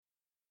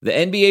The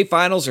NBA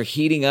Finals are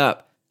heating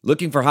up.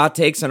 Looking for hot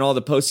takes on all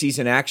the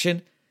postseason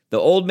action? The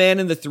Old Man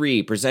and the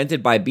Three,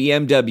 presented by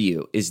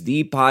BMW, is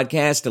the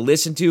podcast to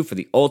listen to for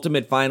the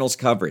ultimate finals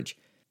coverage.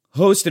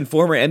 Host and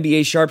former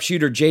NBA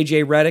sharpshooter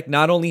JJ Redick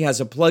not only has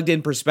a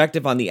plugged-in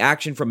perspective on the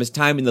action from his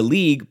time in the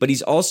league, but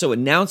he's also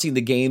announcing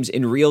the games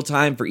in real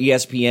time for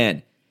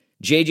ESPN.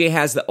 JJ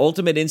has the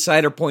ultimate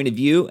insider point of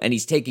view, and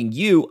he's taking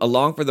you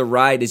along for the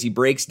ride as he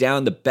breaks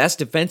down the best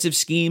defensive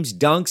schemes,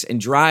 dunks, and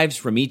drives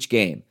from each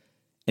game.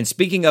 And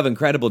speaking of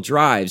incredible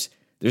drives,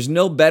 there's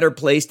no better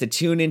place to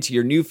tune into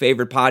your new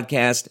favorite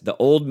podcast, The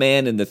Old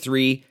Man and the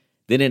Three,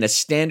 than in a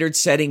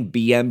standard-setting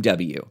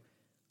BMW.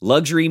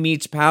 Luxury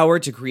meets power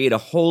to create a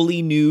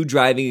wholly new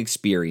driving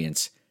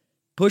experience.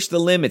 Push the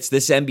limits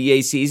this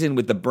NBA season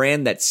with the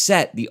brand that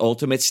set the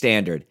ultimate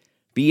standard,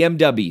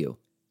 BMW,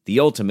 the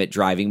ultimate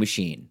driving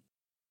machine.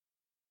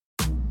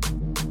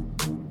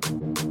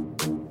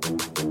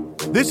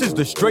 This is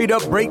the Straight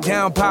Up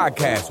Breakdown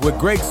Podcast with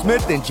Greg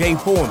Smith and Jay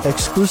Foreman.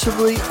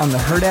 Exclusively on the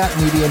Herd App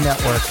Media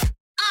Network.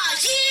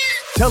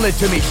 Tell it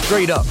to me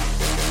straight up.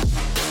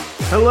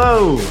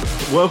 Hello.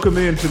 Welcome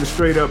into the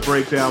Straight Up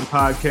Breakdown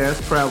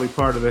Podcast, proudly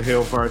part of the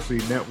Hail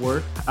Varsity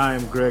Network. I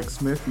am Greg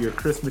Smith. Your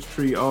Christmas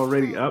tree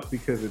already up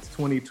because it's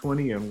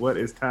 2020, and what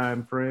is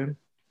time, friend?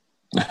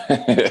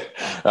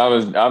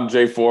 I'm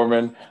Jay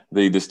Foreman,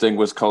 the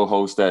distinguished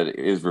co-host that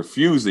is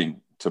refusing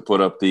to put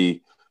up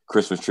the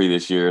Christmas tree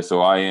this year,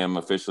 so I am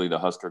officially the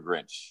Husker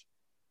Grinch.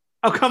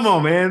 Oh, come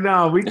on, man!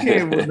 No, we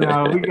can't.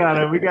 No, we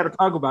gotta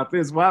talk about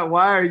this. Why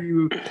are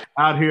you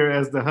out here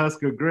as the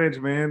Husker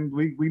Grinch, man?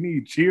 We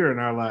need cheer in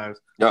our lives.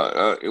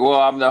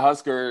 Well, I'm the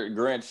Husker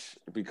Grinch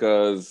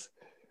because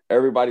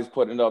everybody's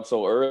putting it up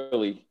so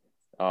early.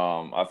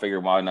 I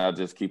figured why not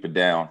just keep it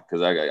down,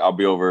 because I'll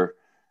be over.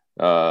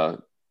 Not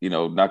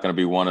going to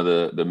be one of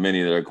the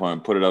many that are going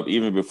to put it up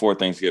even before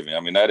Thanksgiving. I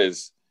mean, that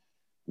is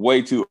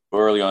way too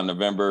early on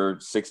November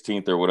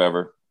 16th or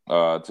whatever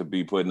to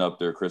be putting up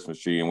their Christmas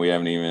tree, and we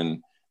haven't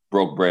even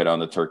broke bread on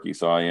the turkey.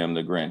 So I am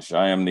the Grinch.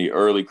 I am the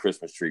early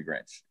Christmas tree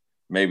Grinch.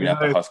 Maybe not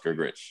the Husker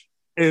Grinch.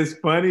 It's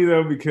funny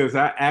though, because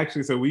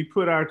so we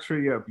put our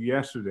tree up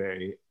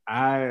yesterday.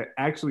 I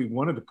actually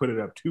wanted to put it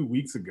up 2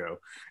 weeks ago,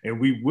 and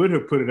we would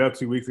have put it up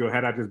 2 weeks ago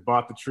had I just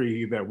bought the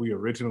tree that we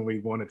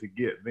originally wanted to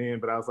get then.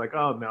 But I was like,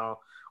 oh no,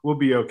 we'll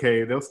be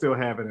okay. They'll still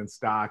have it in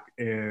stock.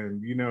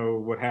 And you know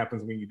what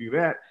happens when you do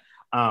that?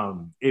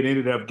 It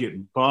ended up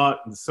getting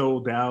bought and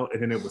sold out,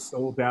 and then it was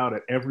sold out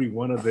at every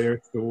one of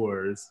their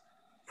stores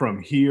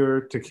from here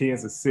to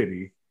Kansas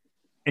City.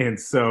 And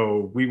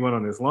so we went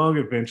on this long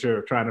adventure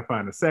of trying to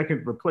find a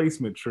second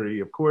replacement tree.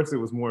 Of course, it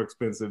was more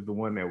expensive, the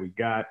one that we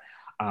got.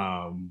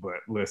 But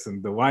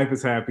listen, the wife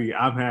is happy.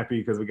 I'm happy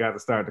because we got to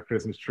start the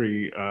Christmas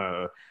tree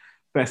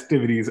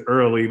festivities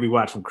early. We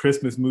watched some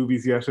Christmas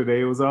movies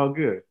yesterday. It was all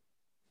good.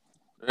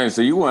 And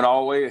so you went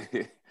all the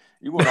way.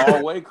 You went all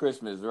the way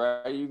Christmas,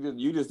 right?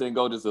 You just didn't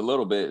go just a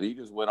little bit. You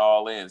just went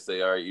all in and say,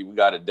 all right, we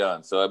got it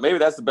done. So maybe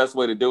that's the best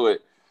way to do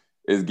it,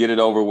 is get it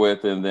over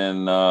with, and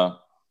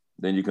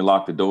then you can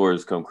lock the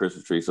doors come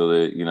Christmas tree, so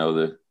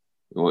that,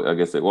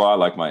 I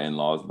like my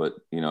in-laws, but,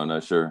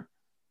 not sure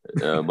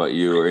about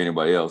you or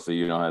anybody else, so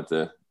you don't have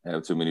to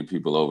have too many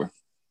people over.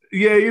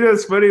 Yeah,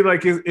 it's funny.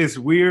 Like, it's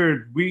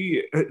weird.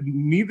 We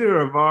neither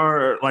of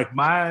our, like,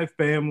 my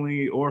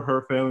family or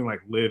her family,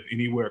 like, live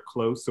anywhere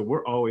close. So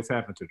we're always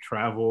having to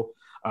travel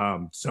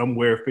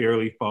somewhere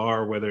fairly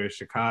far, whether it's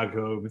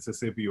Chicago,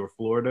 Mississippi, or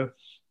Florida.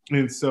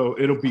 And so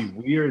it'll be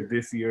weird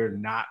this year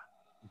not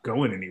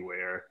going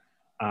anywhere.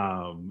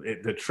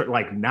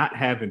 Not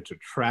having to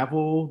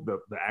travel, the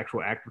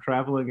actual act of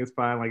traveling is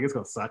fine. Like, it's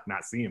gonna suck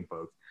not seeing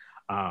folks.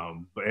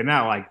 And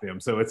I like them,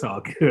 so it's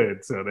all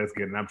good. So that's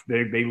good. And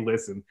they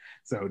listen.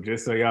 So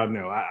just so y'all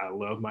know, I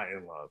love my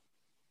in-laws.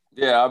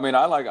 Yeah, I mean,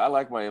 I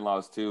like my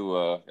in-laws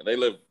too. They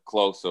live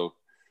close, so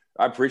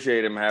I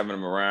appreciate them having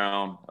them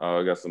around.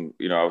 I got some,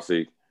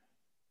 obviously,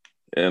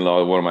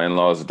 in-law. One of my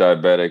in-laws is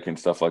diabetic and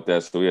stuff like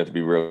that, so we have to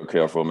be real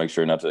careful, make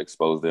sure not to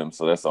expose them.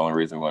 So that's the only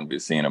reason we want to be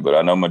seeing them. But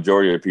I know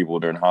majority of people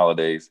during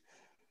holidays,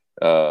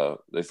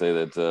 they say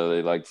that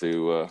they like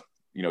to.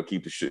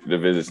 Keep the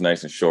visits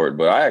nice and short.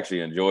 But I actually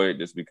enjoy it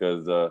just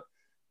because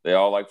they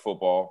all like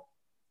football.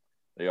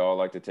 They all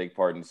like to take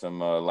part in some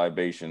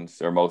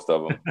libations, or most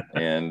of them.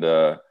 And,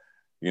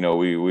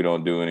 we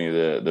don't do any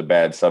of the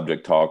bad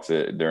subject talks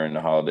during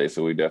the holidays.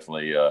 So we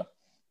definitely,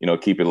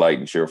 keep it light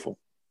and cheerful.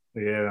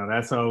 Yeah,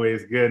 that's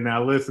always good.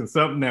 Now, listen,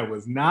 something that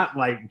was not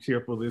light and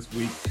cheerful this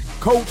week.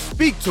 Coach,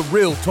 speak to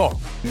real talk.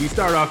 We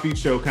start off each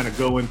show kind of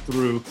going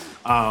through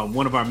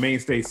one of our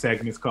mainstay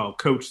segments called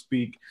Coach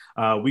Speak.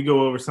 We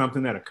go over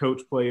something that a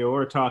coach, player,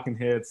 or a talking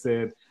head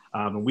said,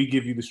 and we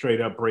give you the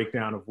straight up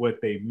breakdown of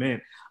what they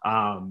meant.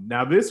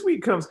 Now, this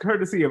week comes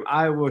courtesy of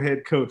Iowa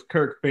head coach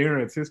Kirk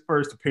Ferentz, his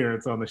first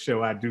appearance on the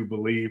show, I do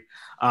believe.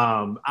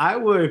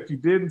 Iowa, if you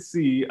didn't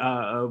see,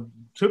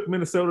 took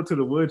Minnesota to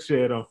the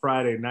woodshed on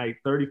Friday night,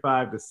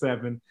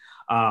 35-7.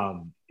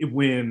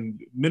 when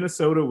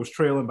Minnesota was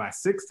trailing by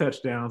 6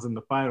 touchdowns in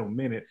the final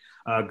minute,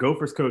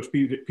 Gophers coach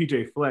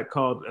PJ Fleck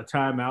called a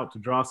timeout to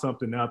draw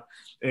something up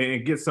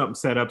and get something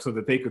set up so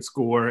that they could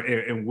score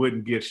and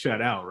wouldn't get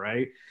shut out,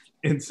 right?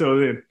 And so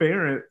then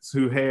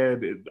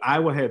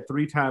Iowa had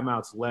 3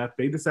 timeouts left.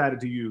 They decided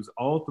to use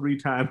all 3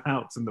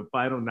 timeouts in the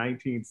final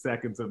 19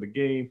 seconds of the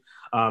game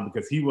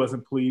because he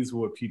wasn't pleased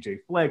with what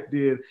PJ Fleck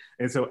did.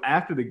 And so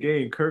after the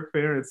game, Kirk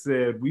Ferentz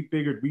said, we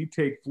figured we'd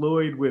take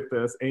Floyd with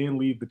us and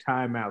leave the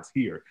timeouts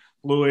here.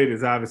 Floyd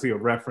is obviously a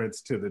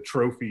reference to the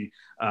trophy,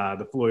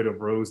 the Floyd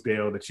of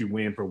Rosedale that you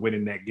win for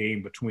winning that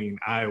game between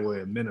Iowa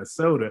and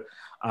Minnesota.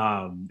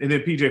 And then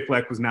PJ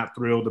Fleck was not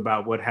thrilled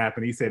about what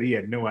happened. He said he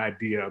had no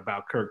idea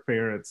about Kirk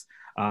Ferentz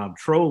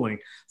trolling.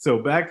 So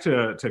back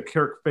to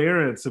Kirk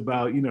Ferentz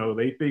about,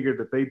 they figured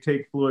that they'd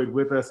take Floyd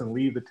with us and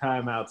leave the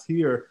timeouts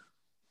here.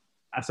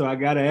 So I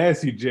got to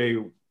ask you, Jay,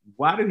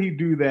 why did he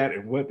do that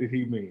and what did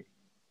he mean?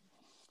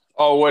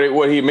 Oh,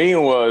 what he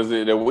mean was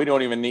that we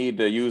don't even need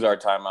to use our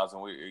timeouts,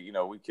 and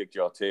we kicked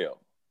y'all tail,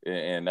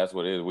 and that's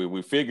what it is.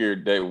 We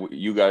figured that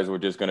you guys were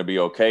just going to be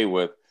okay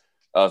with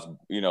us,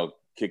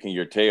 kicking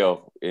your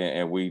tail,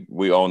 and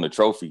we own the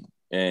trophy,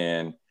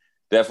 and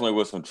definitely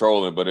with some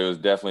trolling, but it was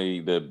definitely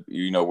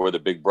we're the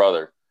big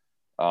brother,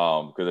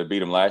 because they beat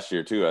them last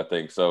year too, I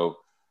think. So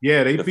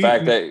yeah, they beat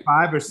them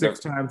 5 or 6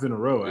 times in a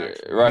row,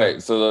 actually.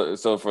 Right.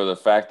 So for the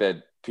fact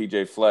that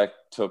PJ Fleck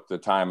took the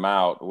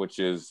timeout, which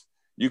is,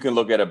 you can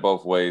look at it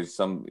both ways.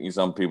 Some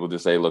people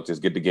just say, look,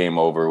 just get the game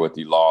over with.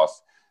 You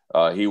lost.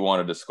 He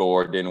wanted to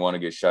score, didn't want to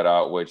get shut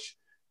out, which,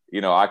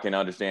 I can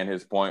understand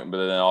his point, but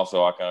then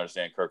also I can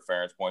understand Kirk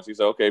Ferentz's points. He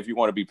said, okay, if you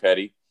want to be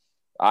petty,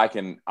 I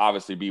can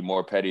obviously be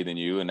more petty than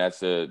you, and that's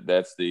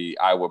the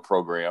Iowa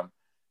program.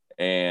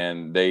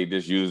 And they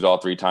just used all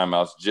 3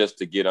 timeouts just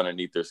to get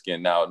underneath their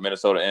skin. Now,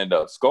 Minnesota ended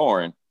up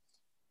scoring,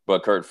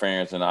 but Kirk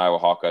Ferentz and the Iowa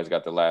Hawkeyes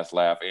got the last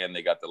laugh, and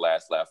they got the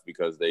last laugh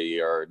because they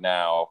are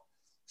now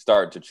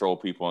starting to troll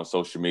people on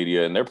social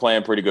media, and they're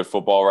playing pretty good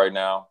football right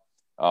now.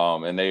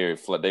 And they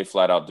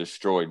flat out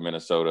destroyed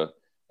Minnesota,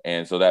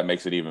 and so that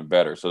makes it even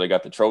better. So they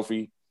got the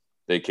trophy,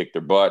 they kicked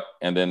their butt,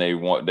 and then they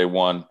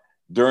won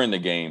during the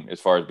game as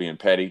far as being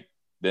petty.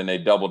 Then they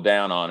doubled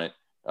down on it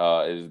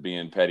as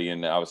being petty,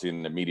 and obviously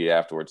in the media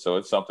afterwards. So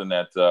it's something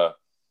that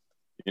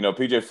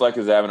PJ Fleck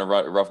is having a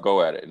rough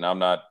go at it, and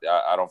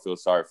I don't feel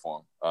sorry for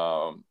him.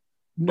 I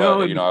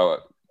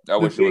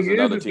wish it was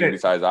another team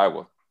besides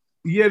Iowa.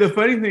 Yeah, the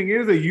funny thing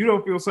is that you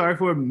don't feel sorry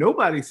for him.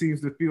 Nobody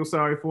seems to feel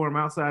sorry for him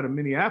outside of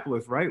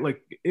Minneapolis, right?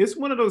 Like, it's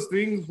one of those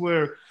things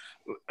where,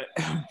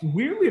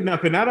 weirdly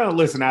enough, and I don't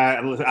listen.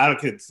 I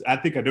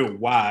think I know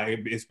why.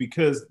 It's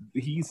because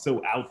he's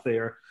so out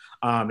there,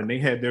 and they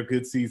had their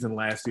good season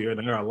last year. And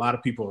there are a lot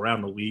of people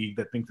around the league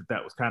that think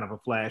that was kind of a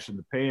flash in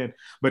the pan.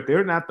 But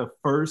they're not the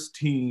first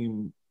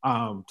team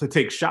to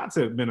take shots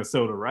at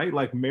Minnesota, right?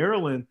 Like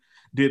Maryland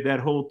did that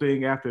whole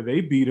thing after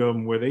they beat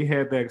them, where they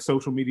had that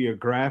social media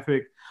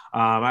graphic.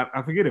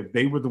 I forget if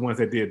they were the ones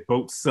that did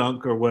boat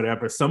sunk or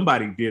whatever.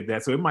 Somebody did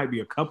that. So it might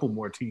be a couple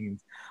more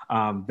teams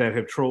that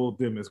have trolled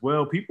them as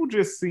well. People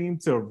just seem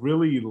to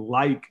really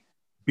like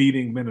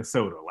beating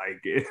Minnesota.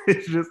 Like,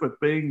 it's just a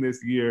thing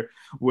this year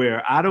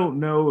where I don't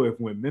know if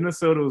when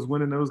Minnesota was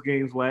winning those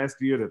games last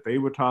year that they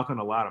were talking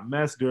a lot of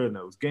mess during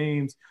those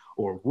games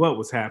or what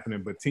was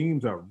happening, but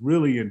teams are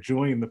really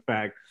enjoying the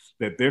fact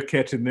that they're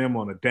catching them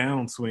on a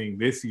downswing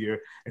this year,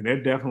 and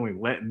they're definitely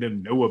letting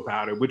them know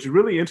about it, which is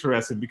really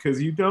interesting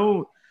because you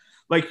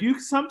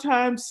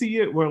sometimes see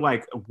it where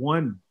like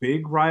one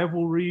big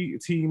rivalry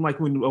team,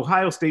 like when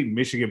Ohio State and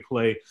Michigan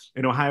play,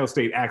 and Ohio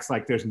State acts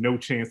like there's no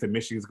chance that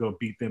Michigan's going to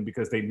beat them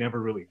because they never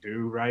really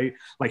do, right?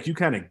 Like, you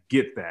kind of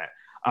get that.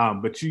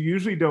 But you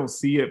usually don't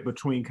see it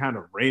between kind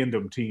of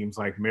random teams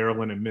like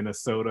Maryland and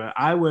Minnesota.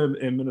 Iowa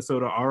and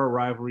Minnesota are a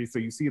rivalry, so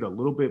you see it a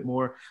little bit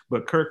more.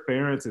 But Kirk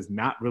Ferentz has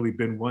not really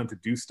been one to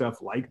do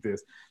stuff like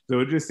this.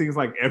 So it just seems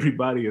like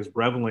everybody is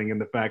reveling in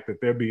the fact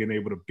that they're being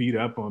able to beat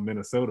up on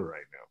Minnesota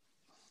right now.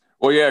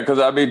 Well, yeah, because,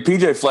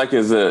 PJ Fleck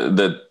is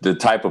the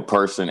type of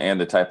person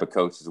and the type of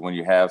coach is when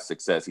you have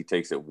success, he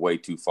takes it way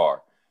too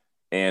far.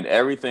 And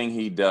everything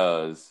he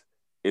does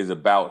is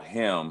about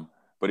him,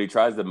 but he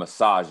tries to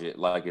massage it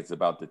like it's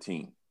about the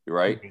team,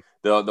 right?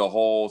 Mm-hmm. The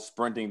whole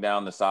sprinting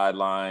down the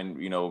sideline,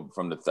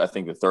 from the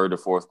 3rd to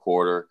 4th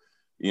quarter,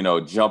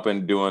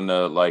 jumping, doing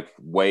the like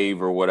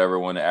wave or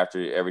whatever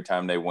after every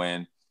time they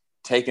win,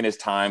 taking his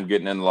time,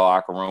 getting in the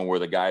locker room where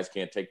the guys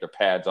can't take their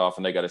pads off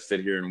and they got to sit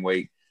here and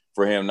wait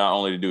for him not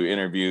only to do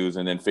interviews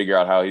and then figure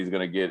out how he's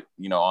going to get,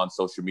 on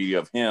social media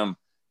of him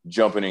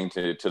jumping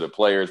into the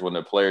players when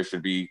the players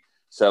should be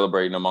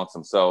celebrating amongst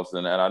themselves.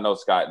 And I know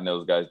Scott and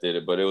those guys did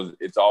it, but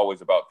it's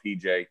always about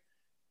PJ.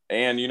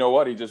 And you know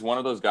what? He's just one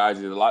of those guys.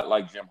 He's a lot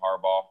like Jim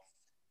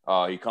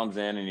Harbaugh. He comes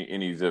in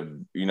and he's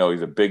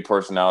a big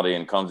personality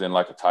and comes in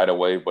like a tidal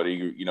wave, but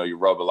you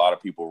rub a lot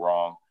of people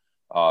wrong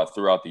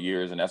throughout the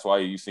years. And that's why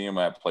you see him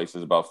at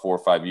places about 4 or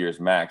 5 years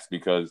max,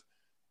 because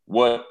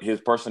what his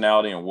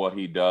personality and what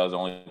he does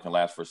only can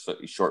last for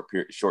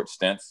short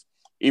stints,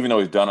 even though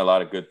he's done a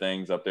lot of good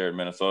things up there in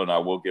Minnesota. And I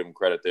will give him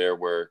credit there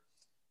where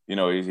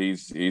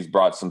he's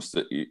brought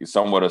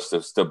somewhat of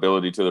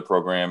stability to the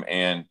program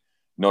and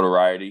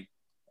notoriety,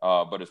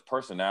 but his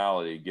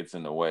personality gets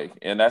in the way,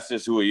 and that's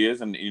just who he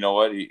is. And you know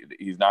what,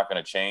 he's not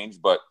going to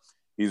change, but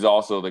he's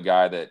also the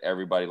guy that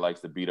everybody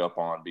likes to beat up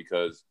on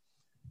because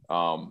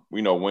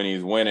when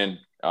he's winning,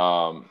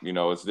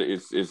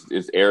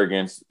 it's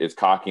arrogance, it's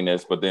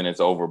cockiness, but then it's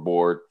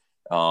overboard.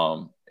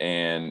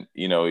 And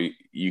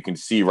you can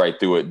see right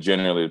through it.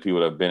 Generally, the people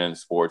that have been in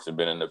sports and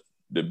been in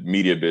the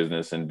media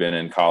business and been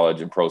in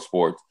college and pro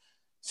sports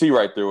see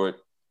right through it.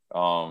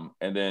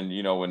 And then,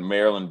 when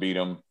Maryland beat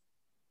him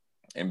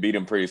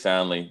pretty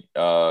soundly,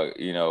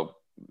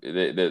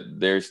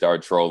 they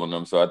start trolling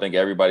them. So I think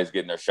everybody's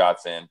getting their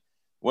shots in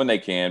when they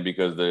can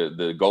because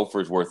the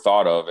Gophers were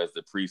thought of as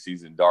the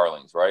preseason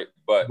darlings, right?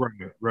 But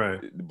right.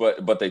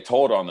 But they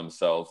told on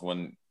themselves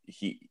when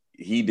he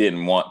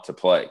didn't want to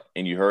play.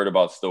 And you heard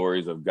about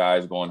stories of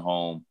guys going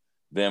home,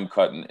 them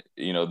cutting,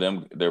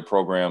 their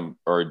program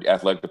or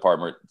athletic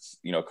department,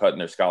 cutting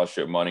their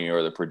scholarship money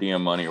or the per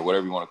diem money or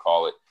whatever you want to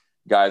call it,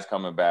 guys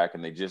coming back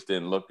and they just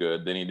didn't look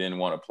good. Then he didn't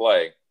want to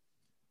play.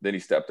 Then he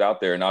stepped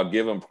out there, and I'll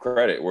give him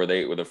credit where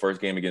with the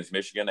first game against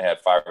Michigan, they had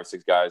 5 or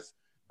 6 guys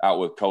out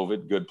with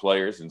COVID, good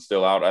players, and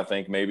still out, I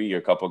think maybe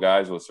a couple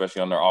guys,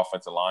 especially on their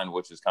offensive line,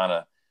 which is kind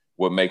of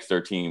what makes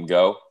their team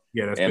go.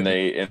 Yeah,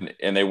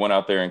 they went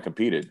out there and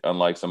competed,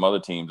 unlike some other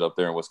teams up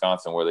there in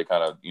Wisconsin where they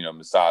kind of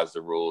massaged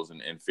the rules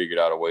and figured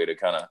out a way to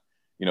kind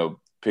of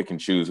pick and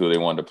choose who they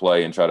wanted to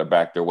play and try to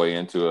back their way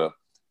into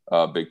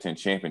a Big Ten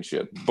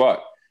championship.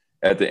 But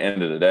at the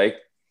end of the day,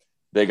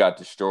 they got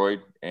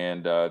destroyed,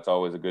 and it's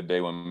always a good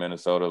day when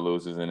Minnesota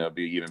loses, and it'll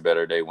be an even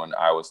better day when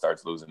Iowa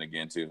starts losing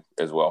again too,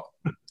 as well.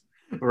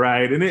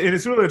 Right. And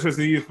it's really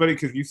interesting. It's funny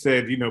because you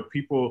said,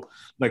 people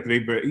like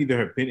they've either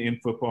have been in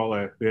football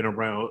or have been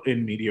around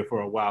in media for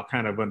a while,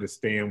 kind of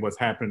understand what's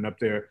happening up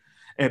there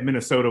at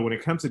Minnesota when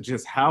it comes to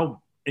just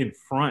how in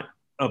front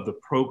of the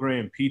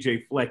program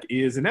PJ Fleck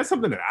is. And that's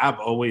something that I've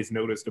always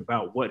noticed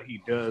about what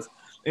he does.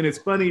 And it's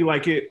funny,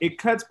 like it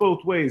cuts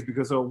both ways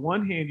because on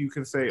one hand you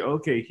can say,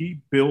 okay,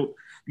 he built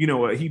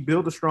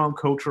a strong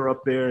culture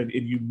up there and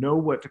you know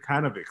what to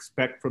kind of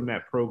expect from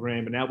that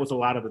program. And that was a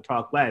lot of the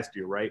talk last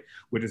year, right?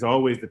 Which is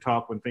always the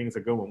talk when things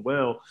are going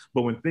well.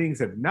 But when things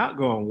have not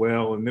gone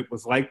well, and it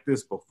was like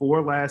this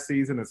before last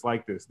season, it's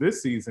like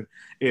this season,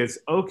 is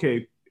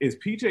okay, is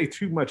PJ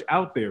too much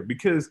out there?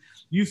 Because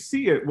you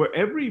see it where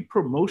every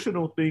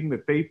promotional thing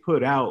that they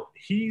put out,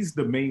 he's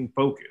the main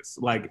focus.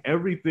 Like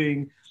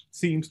everything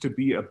seems to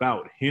be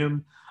about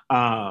him.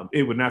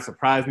 It would not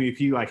surprise me if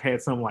he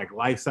had some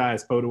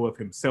life-size photo of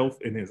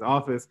himself in his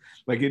office.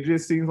 It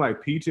just seems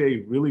like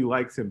PJ really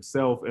likes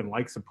himself and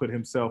likes to put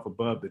himself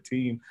above the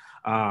team,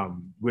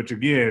 which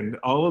again,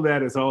 all of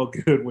that is all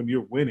good when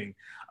you're winning.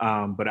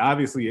 But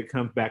obviously it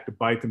comes back to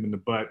bite them in the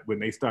butt when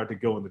they start to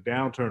go in the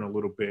downturn a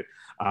little bit,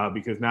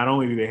 because not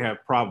only do they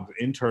have problems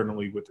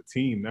internally with the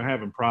team, they're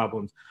having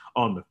problems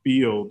on the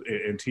field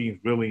and teams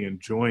really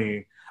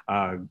enjoying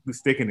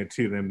sticking it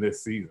to them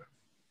this season.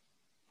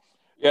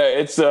 Yeah,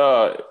 it's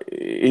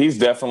he's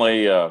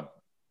definitely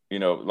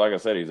like I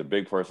said, he's a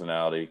big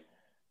personality.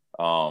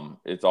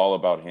 It's all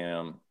about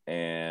him,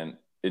 and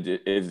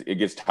it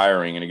gets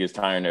tiring, and it gets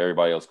tiring to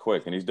everybody else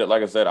quick. And he's,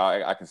 like I said,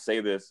 I can say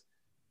this,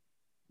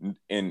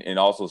 and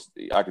also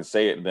I can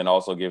say it, and then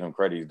also give him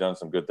credit. He's done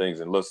some good things.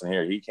 And listen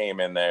here, he came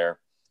in there,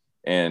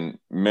 and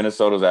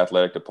Minnesota's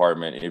athletic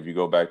department, if you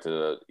go back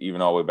to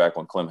even all the way back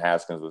when Clem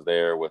Haskins was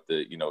there with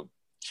the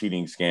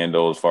cheating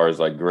scandal as far as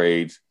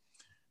grades,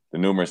 the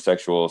numerous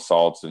sexual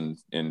assaults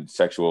and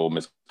sexual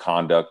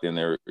misconduct in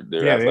their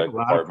athletic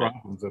department.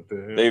 Problems up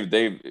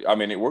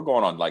there. We're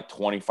going on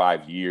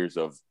 25 years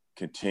of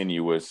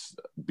continuous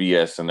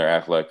BS in their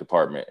athletic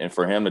department. And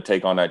for him to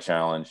take on that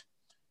challenge,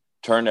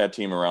 turn that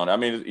team around.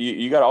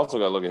 You got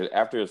to look at it.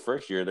 After his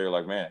first year, they're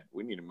like, man,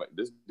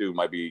 this dude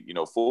might be,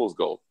 fool's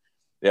gold.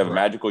 They have a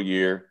magical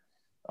year.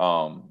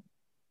 And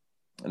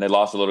they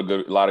lost a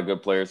lot of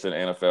good players to the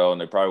NFL, and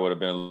they probably would have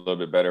been a little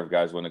bit better if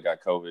guys wouldn't have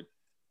got COVID.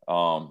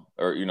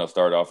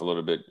 Started off a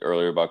little bit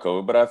earlier about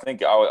COVID. But I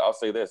think I'll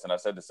say this, and I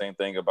said the same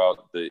thing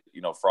about the,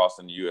 Frost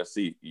and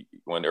USC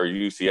or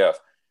UCF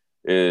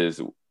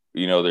is,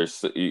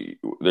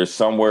 there's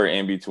somewhere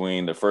in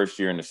between the first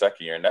year and the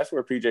second year. And that's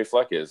where PJ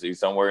Fleck is. He's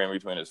somewhere in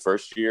between his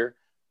first year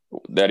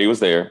that he was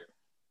there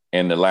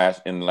and the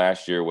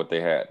last year, what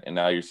they had. And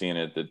now you're seeing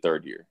it the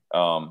third year.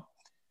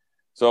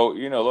 So,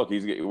 look,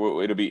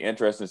 it'll be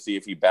interesting to see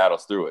if he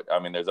battles through it.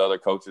 There's other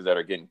coaches that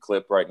are getting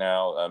clipped right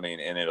now. And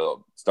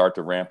it'll start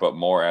to ramp up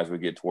more as we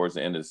get towards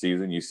the end of the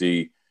season. You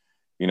see,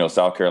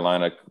 South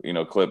Carolina,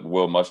 clip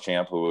Will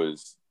Muschamp, who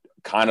is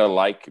kind of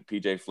like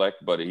PJ Fleck,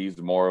 but he's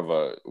more of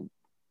a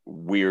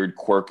weird,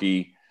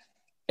 quirky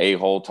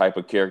a-hole type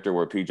of character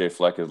where PJ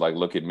Fleck is like,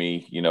 look at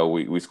me,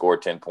 we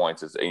scored 10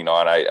 points. It's, and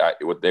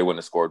they wouldn't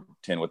have scored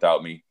 10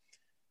 without me.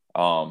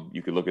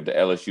 You could look at the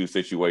LSU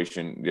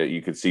situation that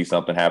you could see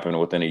something happen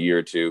within a year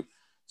or two.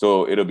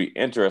 So it'll be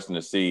interesting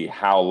to see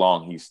how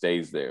long he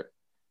stays there.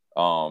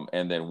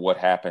 And then what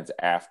happens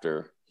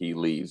after he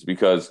leaves,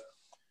 because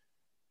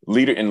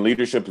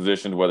leadership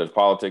positions, whether it's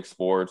politics,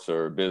 sports,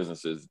 or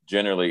businesses,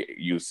 generally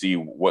you see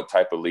what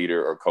type of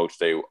leader or coach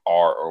they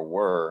are or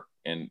were,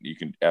 and you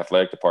can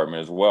athletic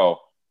department as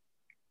well,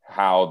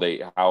 how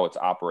it's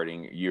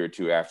operating a year or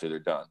two after they're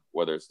done,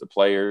 whether it's the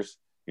players,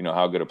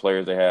 how good of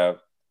players they have,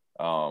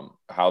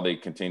 how they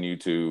continue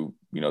to,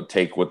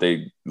 take what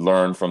they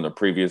learned from the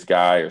previous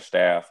guy or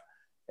staff,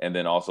 and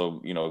then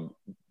also,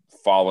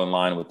 fall in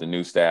line with the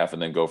new staff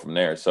and then go from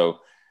there. So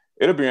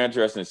it'll be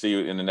interesting to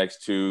see in the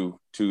next 2-3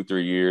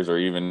 years, or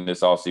even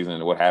this off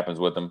season, what happens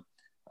with him.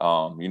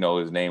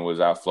 His name was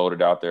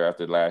floated out there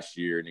after last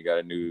year, and he got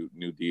a new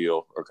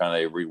deal, or kind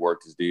of they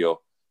reworked his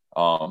deal.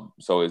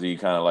 So is he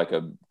kind of like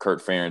a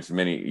Kurt Ferentz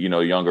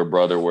younger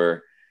brother,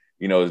 where,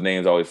 his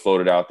name's always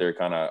floated out there,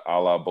 kind of a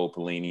la Bo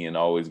Pelini, and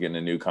always getting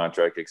a new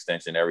contract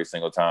extension every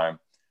single time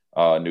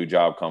a new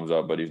job comes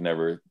up, but he's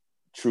never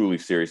truly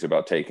serious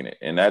about taking it.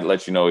 And that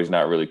lets you know he's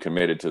not really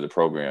committed to the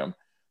program.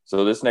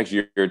 So this next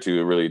year or two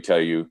will really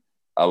tell you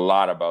a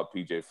lot about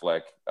PJ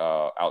Fleck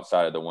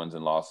outside of the wins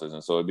and losses.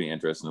 And so it'd be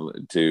interesting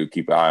to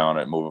keep an eye on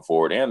it moving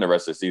forward, and the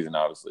rest of the season,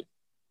 obviously.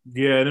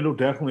 Yeah, and it'll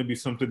definitely be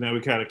something that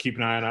we kind of keep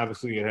an eye on.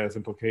 Obviously, it has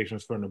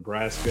implications for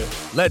Nebraska.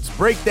 Let's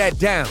break that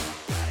down.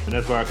 And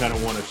that's why I kind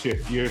of want to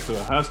shift gears to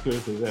the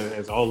Huskers,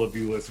 as all of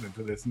you listening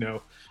to this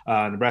know.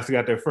 Nebraska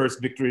got their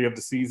first victory of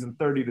the season,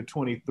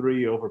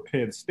 30-23 over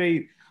Penn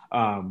State.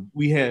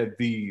 We had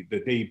the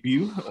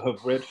debut of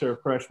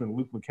redshirt freshman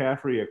Luke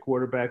McCaffrey, a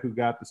quarterback who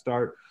got the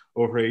start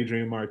over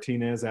Adrian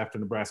Martinez after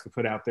Nebraska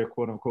put out their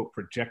quote-unquote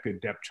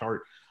projected depth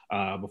chart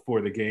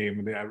before the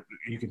game. And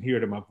you can hear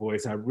it in my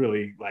voice. I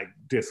really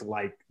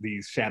dislike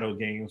these shadow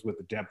games with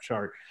the depth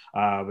chart,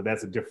 but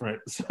that's a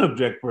different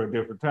subject for a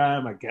different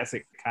time. I guess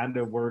it kind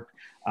of worked,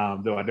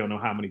 though I don't know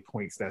how many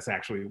points that's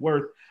actually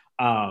worth.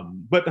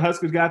 But the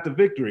Huskers got the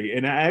victory.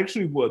 And I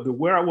actually,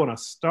 where I want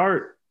to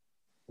start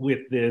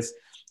with this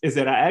is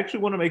that I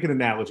actually want to make an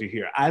analogy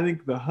here. I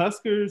think the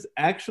Huskers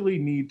actually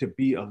need to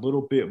be a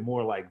little bit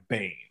more like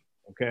Bane,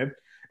 okay?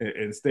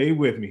 And stay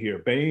with me here.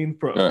 Bane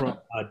from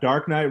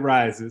Dark Knight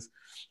Rises,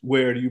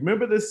 where, do you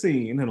remember the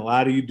scene, and a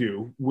lot of you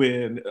do,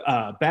 when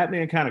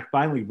Batman kind of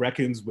finally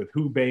reckons with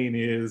who Bane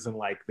is, and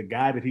the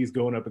guy that he's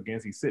going up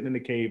against, he's sitting in the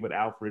cave with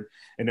Alfred,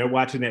 and they're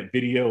watching that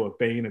video of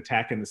Bane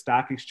attacking the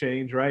stock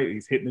exchange, right?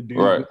 He's hitting the dude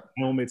with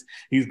helmets.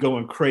 He's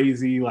going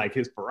crazy,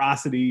 his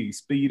ferocity, his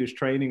speed, his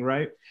training,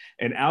 right?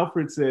 And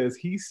Alfred says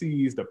he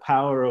sees the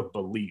power of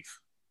belief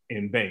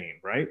in Bane,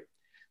 right?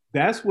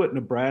 That's what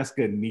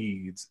Nebraska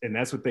needs, and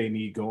that's what they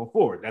need going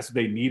forward. That's what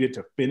they needed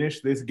to finish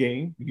this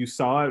game. You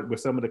saw it with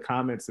some of the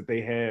comments that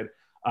they had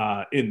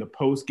in the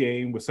post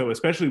game,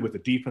 especially with the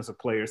defensive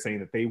players saying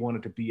that they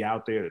wanted to be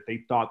out there, that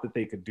they thought that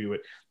they could do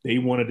it. They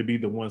wanted to be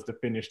the ones to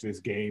finish this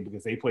game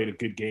because they played a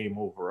good game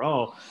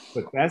overall.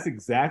 But that's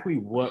exactly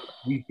what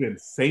we've been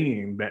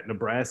saying that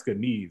Nebraska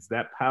needs,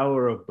 that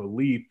power of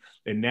belief.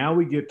 And now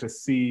we get to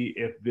see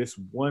if this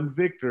one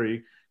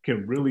victory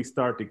can really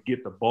start to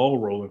get the ball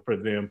rolling for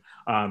them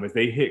as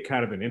they hit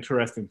kind of an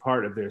interesting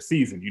part of their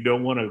season. You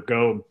don't want to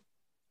go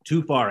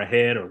too far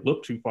ahead or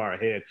look too far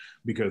ahead,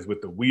 because with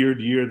the weird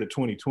year that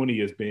 2020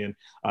 has been,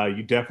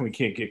 you definitely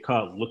can't get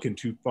caught looking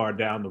too far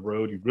down the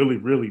road. You really,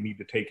 really need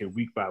to take it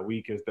week by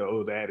week, as the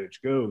old adage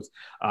goes.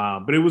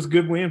 But it was a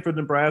good win for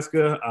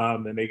Nebraska,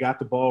 and they got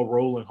the ball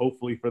rolling,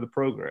 hopefully, for the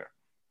program.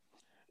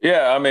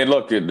 Yeah, I mean,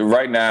 look,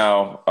 right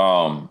now,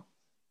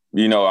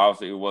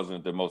 obviously it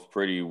wasn't the most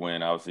pretty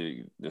win.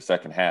 Obviously, the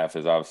second half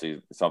is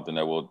obviously something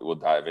that we'll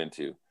dive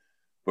into.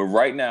 But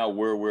right now,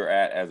 where we're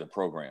at as a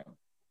program,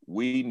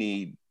 we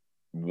need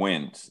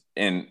wins.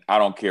 And I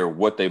don't care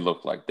what they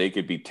look like. They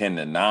could be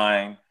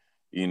 10-9,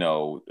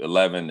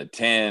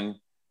 11-10,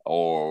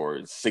 or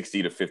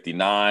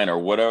 60-59, or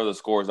whatever the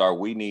scores are.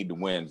 We need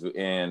wins.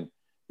 And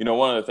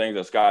one of the things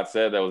that Scott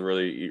said that was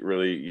really,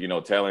 really,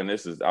 telling,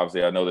 this is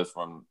obviously, I know this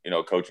from,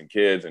 coaching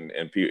kids and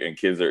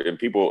kids and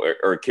people,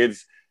 or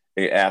kids.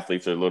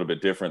 Athletes are a little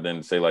bit different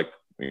than, say,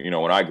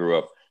 when I grew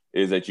up,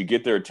 is that you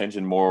get their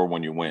attention more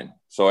when you win.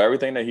 So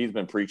everything that he's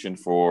been preaching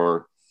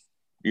for,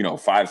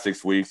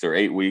 5-6 weeks or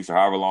 8 weeks or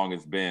however long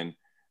it's been,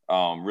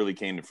 really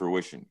came to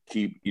fruition.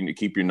 Keep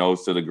your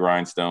nose to the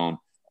grindstone.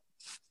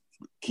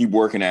 Keep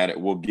working at it.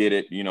 We'll get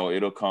it.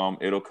 It'll come.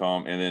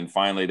 And then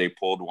finally they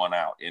pulled one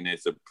out. And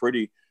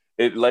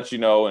it lets you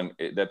know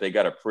that they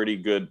got a pretty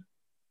good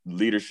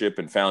leadership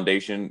and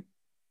foundation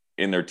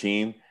in their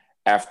team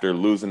after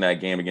losing that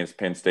game against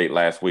Penn State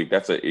last week.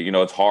 That's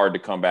it's hard to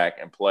come back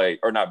and play,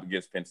 or not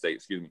against Penn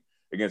State,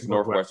 against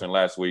Northwestern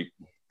last week,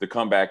 to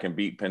come back and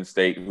beat Penn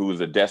State, who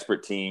is a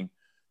desperate team,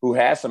 who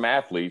has some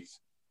athletes,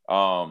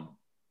 and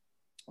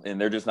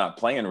they're just not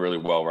playing really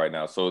well right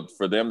now. So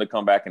for them to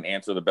come back and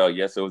answer the bell,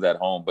 yes, it was at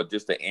home, but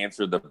just to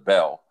answer the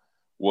bell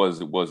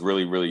was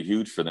really, really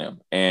huge for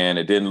them. And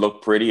it didn't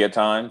look pretty at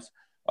times.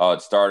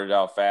 It started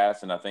out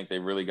fast, and I think they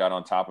really got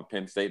on top of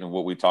Penn State and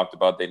what we talked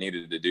about they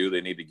needed to do.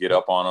 They needed to get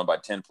up on them by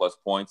 10-plus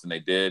points, and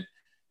they did.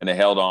 And they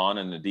held on,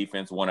 and the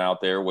defense went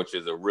out there, which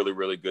is a really,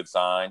 really good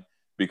sign,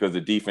 because the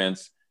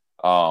defense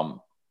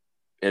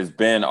has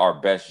been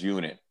our best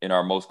unit and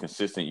our most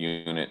consistent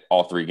unit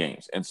all 3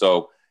 games. And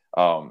so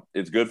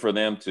It's good for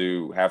them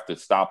to have to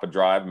stop a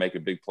drive, make a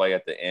big play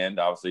at the end.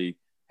 Obviously,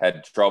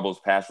 had troubles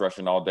pass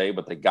rushing all day,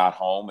 but they got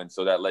home, and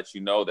so that lets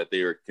you know that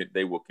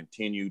they will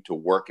continue to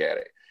work at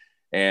it.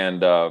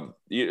 And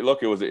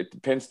look,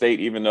 Penn State,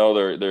 even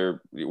though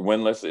they're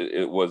winless,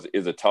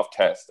 is a tough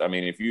test. I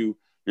mean, if you're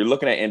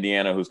looking at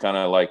Indiana, who's kind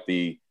of like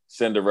the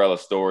Cinderella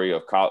story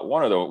of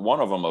one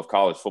of them of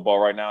college football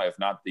right now, if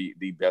not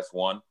the best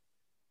one.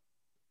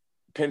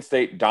 Penn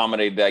State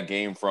dominated that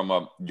game from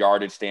a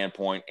yardage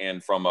standpoint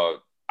and from a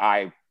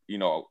eye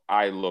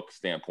look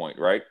standpoint,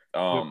 right?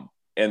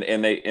 And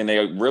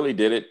they really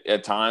did it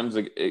at times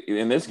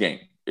in this game,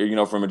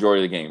 for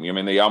majority of the game. I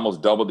mean, they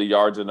almost doubled the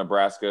yards in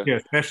Nebraska. Yeah,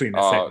 especially in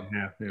the second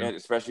half. Yeah.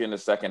 Especially in the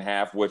second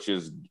half, which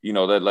is,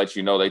 that lets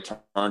you know they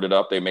turned it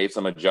up. They made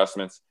some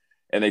adjustments,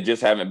 and they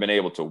just haven't been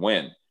able to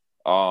win.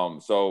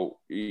 So,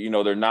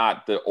 they're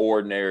not the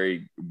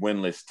ordinary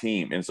winless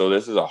team. And so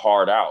this is a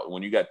hard out.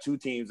 When you got two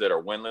teams that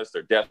are winless,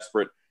 they're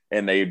desperate,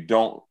 and they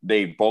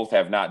both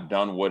have not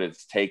done what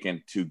it's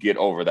taken to get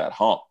over that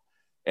hump.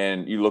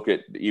 And you look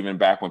at even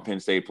back when Penn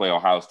State played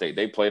Ohio State,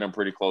 they played them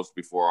pretty close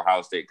before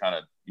Ohio State kind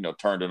of,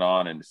 turned it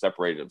on and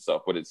separated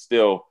themselves, but it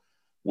still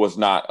was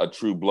not a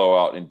true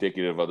blowout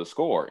indicative of the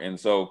score. And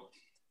so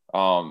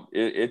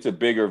it's a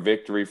bigger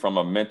victory from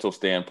a mental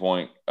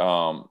standpoint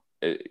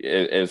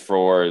as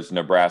far as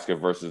Nebraska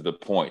versus the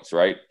points,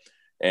 right?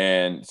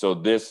 And so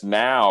this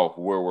now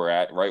where we're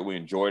at, right, we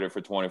enjoyed it for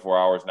 24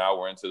 hours. Now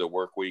we're into the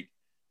work week.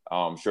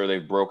 I'm sure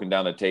they've broken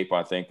down the tape,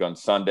 I think, on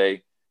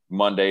Sunday.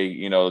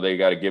 Monday, they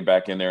got to get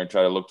back in there and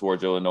try to look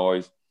towards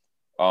Illinois.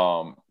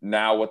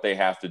 Now what they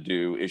have to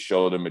do is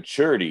show the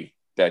maturity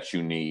that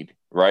you need,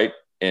 right?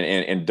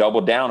 And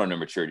double down on the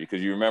maturity.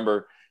 Because you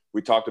remember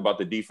we talked about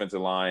the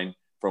defensive line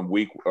from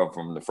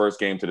the first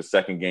game to the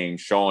second game,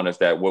 showing us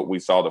that what we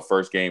saw the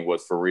first game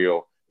was for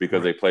real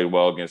because they played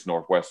well against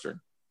Northwestern.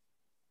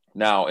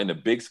 Now, in the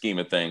big scheme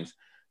of things,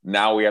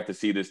 now we have to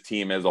see this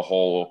team as a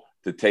whole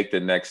to take the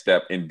next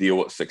step and deal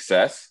with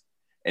success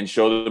and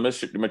show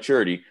the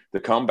maturity to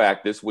come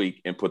back this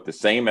week and put the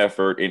same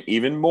effort and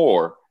even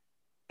more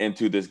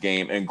into this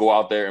game and go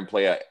out there and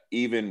play an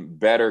even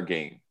better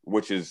game,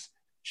 which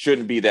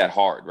shouldn't be that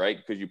hard, right?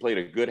 Because you played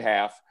a good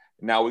half.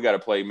 Now we got to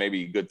play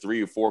maybe a good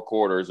 3 or 4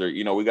 quarters, or,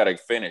 we got to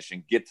finish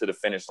and get to the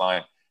finish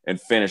line and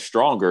finish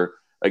stronger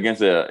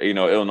against a,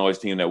 Illinois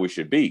team that we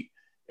should beat.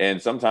 And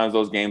sometimes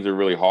those games are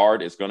really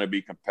hard. It's going to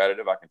be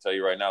competitive. I can tell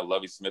you right now,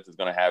 Lovie Smith is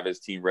going to have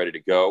his team ready to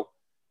go.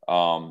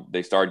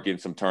 They started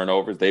getting some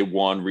turnovers. They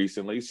won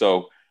recently.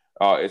 So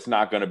it's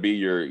not going to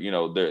be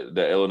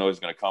the Illinois is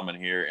going to come in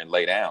here and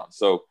lay down.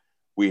 So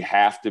we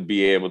have to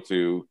be able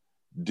to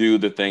do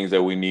the things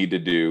that we need to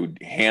do,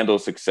 handle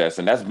success.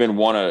 And that's been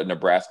one of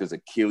Nebraska's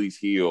Achilles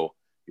heels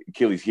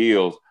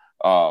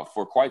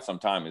for quite some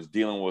time, is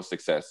dealing with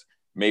success.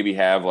 Maybe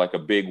have like a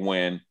big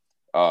win,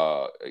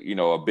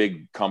 a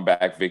big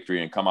comeback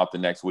victory and come out the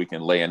next week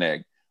and lay an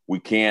egg. We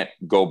can't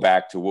go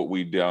back to what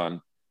we've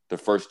done the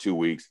first 2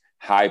 weeks,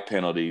 high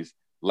penalties,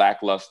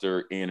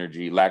 lackluster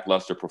energy,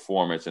 lackluster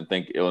performance, and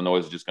think Illinois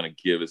is just going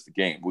to give us the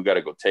game. We got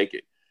to go take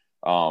it.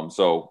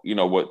 So,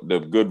 what the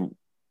good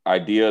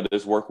idea of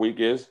this work week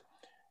is,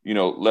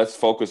 let's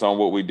focus on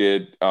what we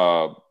did,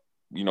 what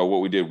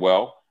we did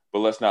well, but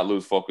let's not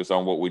lose focus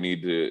on what we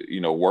need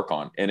to, work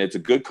on. And it's a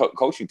good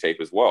coaching tape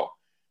as well,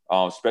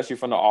 especially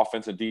from the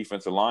offensive and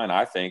defensive line,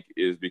 I think,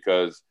 is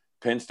because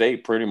Penn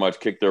State pretty much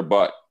kicked their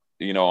butt,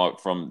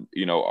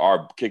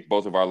 kicked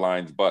both of our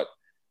lines' butt.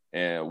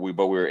 And we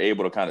were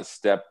able to kind of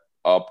step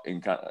up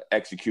and kind of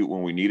execute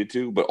when we needed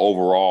to. But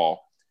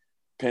overall,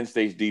 Penn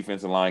State's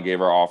defensive line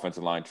gave our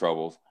offensive line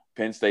troubles.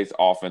 Penn State's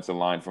offensive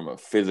line, from a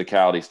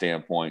physicality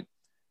standpoint,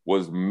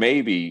 was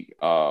maybe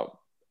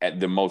at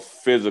the most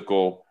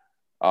physical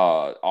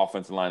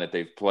offensive line that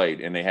they've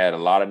played, and they had a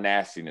lot of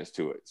nastiness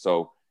to it.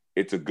 So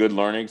it's a good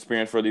learning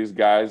experience for these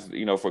guys,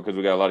 because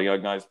we got a lot of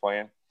young guys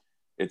playing.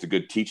 It's a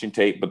good teaching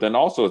tape, but then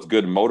also it's a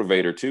good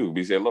motivator too.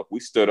 We say, look, we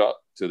stood up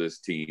to this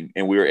team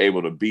and we were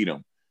able to beat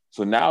them.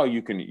 So now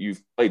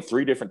you've played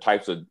 3 different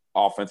types of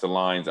offensive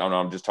lines. I don't know,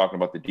 I'm just talking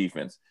about the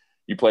defense.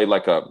 You played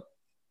like a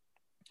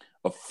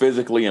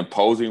physically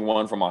imposing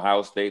one from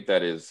Ohio State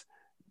that is,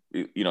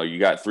 you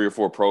got 3 or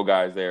 4 pro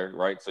guys there,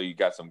 right? So you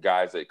got some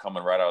guys that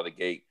coming right out of the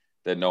gate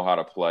that know how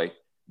to play.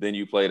 Then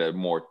you played a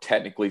more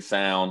technically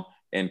sound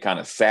and kind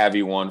of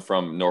savvy one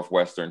from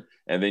Northwestern.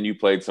 And then you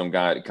played some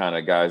guys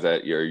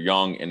that you're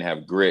young and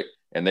have grit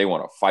and they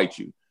want to fight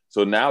you.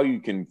 So now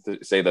you can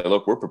say that,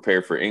 look, we're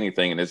prepared for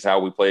anything. And this is how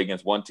we play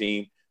against one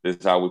team. This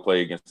is how we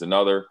play against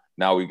another.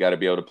 Now we got to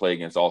be able to play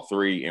against all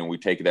 3, and we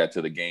take that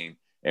to the game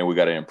and we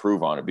got to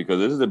improve on it, because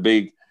this is a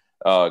big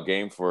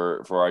game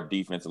for our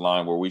defensive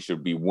line where we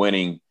should be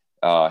winning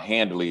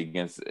handily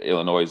against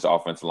Illinois'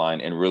 offensive line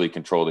and really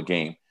control the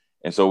game.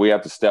 And so we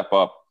have to step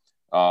up,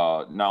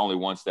 not only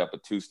 1 step,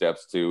 but 2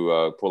 steps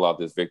to pull out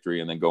this victory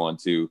and then go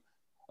into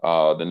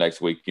the next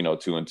week,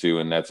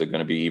 2-2, and that's going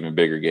to be an even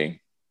bigger game.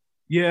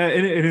 Yeah,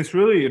 and it's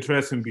really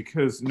interesting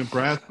because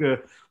Nebraska,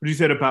 what you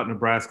said about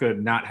Nebraska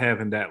not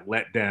having that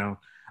letdown,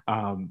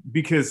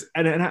 because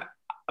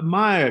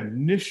My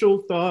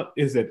initial thought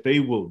is that they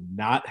will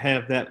not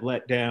have that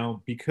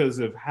letdown because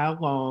of how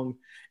long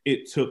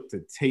it took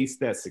to taste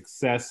that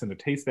success and to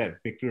taste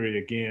that victory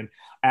again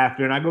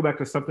after. And I go back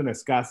to something that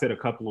Scott said a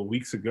couple of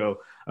weeks ago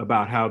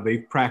about how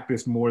they've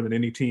practiced more than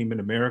any team in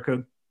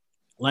America.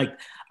 Like,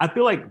 I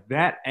feel like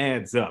that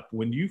adds up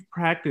when you've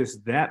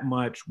practiced that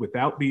much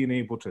without being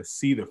able to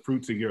see the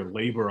fruits of your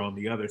labor on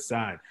the other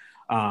side.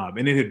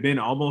 And it had been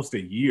almost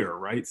a year,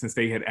 right, since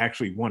they had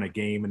actually won a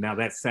game. And now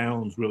that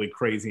sounds really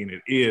crazy, and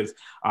it is.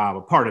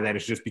 A part of that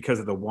is just because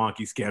of the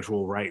wonky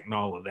schedule, right, and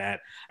all of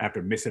that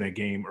after missing a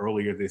game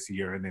earlier this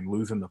year and then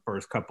losing the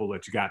first couple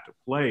that you got to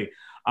play.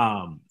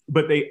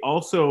 But they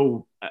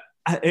also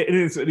it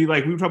is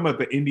like we were talking about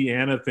the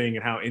Indiana thing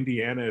and how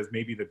Indiana is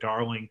maybe the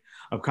darling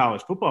of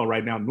college football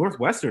right now.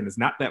 Northwestern is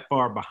not that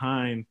far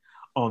behind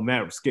on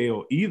that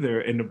scale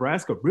either, and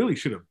Nebraska really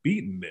should have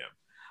beaten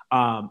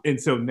them. And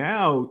so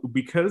now,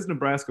 because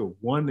Nebraska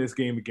won this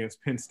game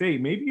against Penn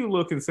State, maybe you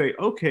look and say,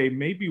 okay,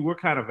 maybe we're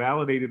kind of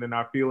validated in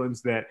our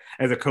feelings that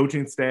as a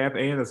coaching staff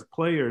and as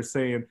players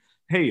saying,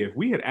 hey, if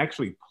we had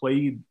actually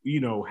played,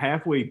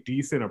 halfway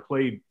decent or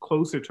played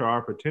closer to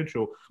our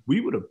potential,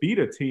 we would have beat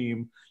a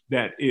team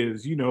that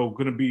is, going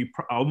to be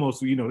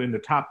almost, in the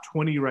top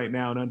 20 right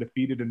now and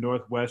undefeated in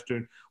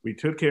Northwestern. We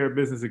took care of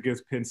business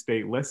against Penn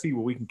State. Let's see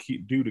what we can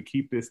do to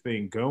keep this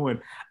thing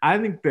going. I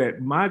think that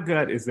my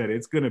gut is that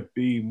it's going to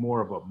be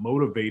more of a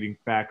motivating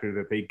factor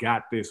that they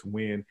got this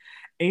win.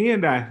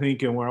 And I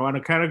think, and where I want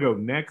to kind of go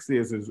next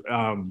is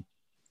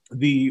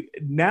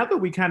now that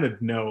we kind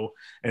of know,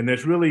 and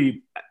there's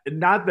really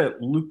not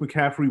that Luke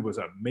McCaffrey was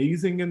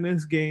amazing in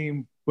this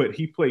game, but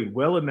he played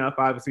well enough,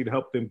 obviously, to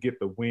help them get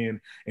the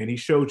win, and he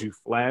showed you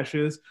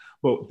flashes.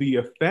 But the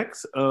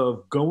effects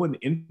of going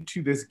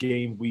into this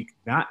game week,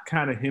 not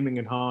kind of hemming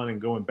and hawing and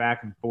going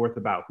back and forth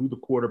about who the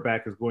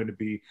quarterback is going to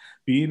be,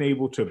 being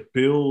able to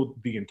build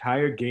the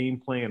entire game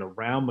plan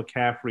around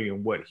McCaffrey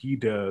and what he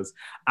does,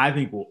 I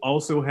think will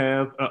also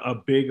have a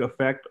big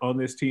effect on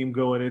this team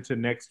going into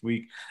next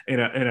week.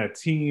 And a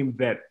team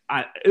that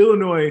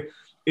Illinois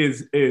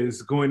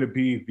is going to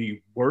be the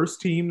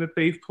worst team that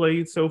they've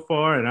played so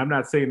far. And I'm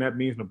not saying that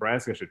means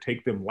Nebraska should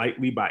take them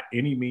lightly by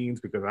any means,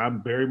 because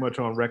I'm very much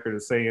on record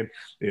as saying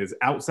is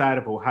outside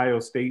of Ohio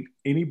State,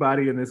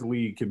 anybody in this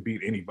league can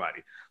beat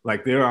anybody.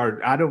 Like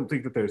I don't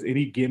think that there's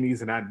any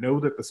gimmies. And I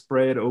know that the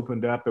spread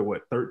opened up at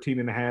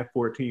 13.5,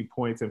 14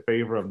 points in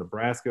favor of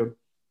Nebraska,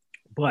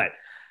 but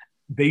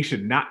they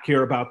should not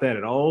care about that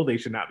at all. They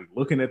should not be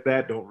looking at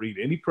that. Don't read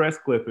any press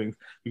clippings,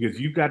 because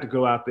you've got to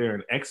go out there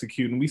and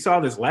execute. And we saw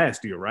this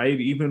last year, right?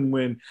 Even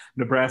when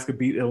Nebraska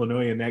beat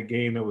Illinois in that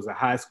game, it was a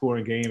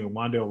high-scoring game and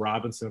Wan'Dale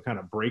Robinson kind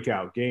of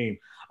breakout game.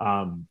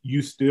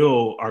 You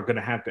still are going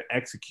to have to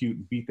execute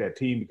and beat that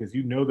team, because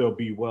they'll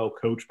be well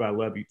coached by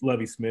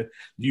Lovie Smith.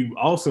 You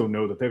also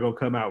know that they're going to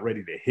come out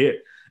ready to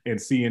hit and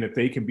seeing if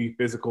they can be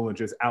physical and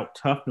just out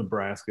tough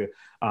Nebraska.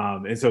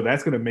 And so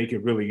that's going to make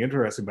it really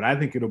interesting. But I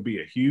think it'll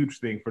be a huge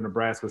thing for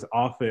Nebraska's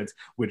offense,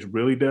 which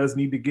really does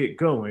need to get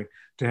going,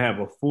 to have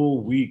a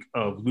full week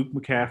of Luke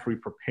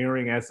McCaffrey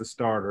preparing as the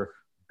starter,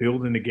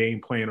 building the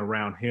game plan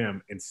around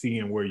him, and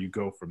seeing where you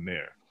go from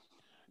there.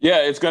 Yeah,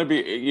 it's going to be,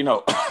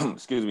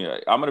 excuse me,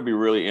 I'm going to be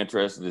really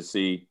interested to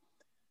see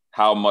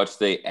how much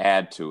they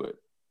add to it,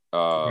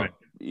 right,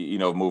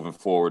 moving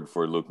forward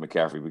for Luke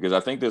McCaffrey, because I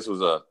think this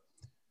was a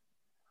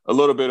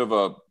little bit of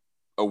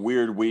a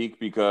weird week,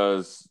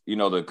 because,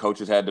 the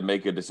coaches had to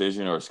make a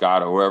decision, or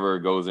Scott or whoever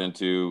goes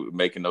into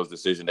making those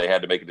decisions, they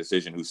had to make a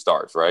decision who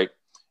starts, right?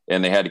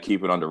 And they had to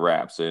keep it under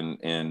wraps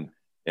and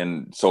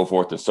so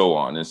forth and so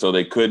on. And so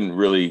they couldn't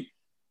really,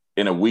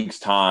 in a week's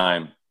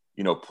time,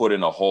 put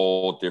in a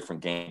whole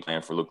different game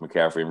plan for Luke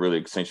McCaffrey and really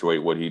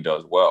accentuate what he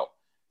does well.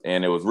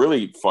 And it was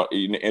really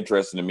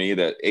interesting to me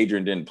that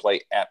Adrian didn't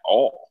play at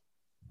all.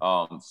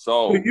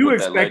 So you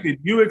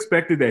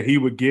expected that he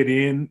would get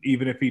in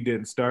even if he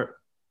didn't start?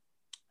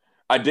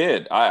 I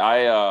did.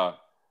 I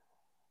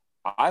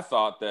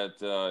thought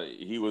that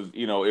he was,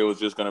 it was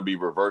just going to be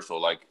reversal.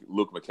 Like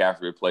Luke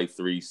McCaffrey would play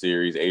 3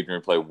 series, Adrian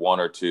would play 1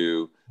 or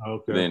 2,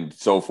 then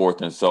so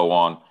forth and so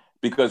on.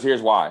 Because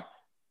here's why.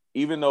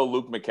 Even though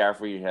Luke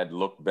McCaffrey had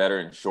looked better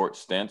in short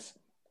stints,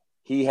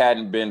 he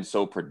hadn't been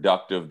so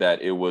productive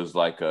that it was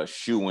like a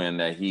shoo-in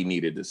that he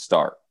needed to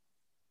start.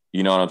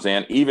 You know what I'm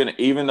saying?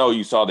 Even though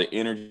you saw the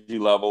energy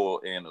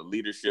level and the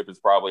leadership is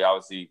probably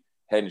obviously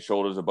head and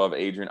shoulders above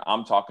Adrian,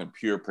 I'm talking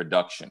pure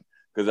production.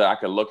 Because I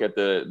could look at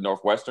the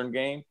Northwestern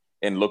game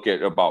and look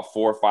at about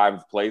 4 or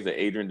 5 plays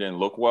that Adrian didn't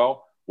look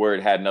well, where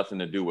it had nothing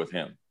to do with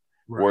him.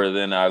 Right. Where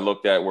then I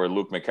looked at where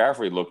Luke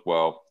McCaffrey looked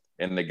well,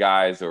 and the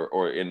guys,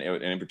 or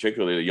in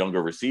particular the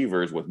younger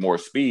receivers with more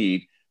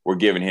speed, were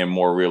giving him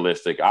more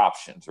realistic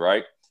options,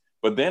 right?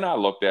 But then I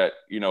looked at,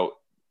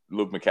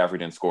 Luke McCaffrey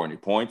didn't score any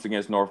points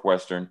against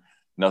Northwestern,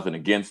 nothing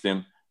against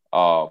him.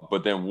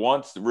 But then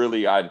once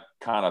really I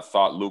kind of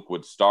thought Luke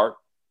would start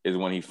is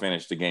when he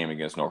finished the game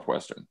against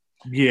Northwestern.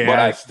 Yeah.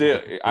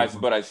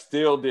 But I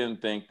still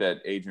didn't think that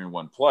Adrian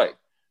wouldn't play.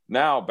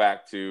 Now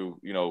back to,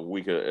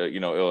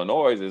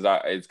 Illinois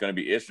it's going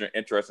to be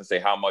interesting to say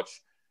how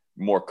much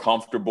more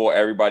comfortable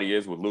everybody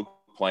is with Luke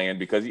playing,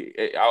 because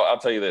I'll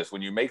tell you this,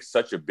 when you make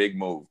such a big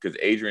move, because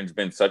Adrian's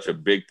been such a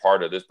big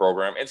part of this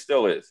program, it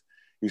still is.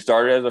 He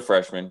started as a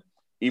freshman.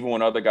 Even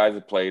when other guys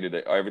have played,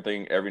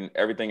 everything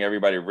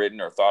everybody written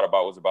or thought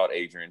about was about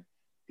Adrian.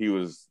 He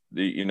was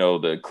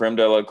the creme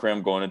de la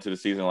creme going into the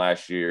season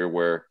last year,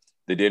 where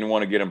they didn't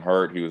want to get him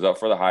hurt. He was up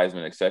for the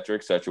Heisman, et cetera,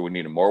 et cetera. We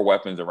needed more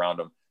weapons around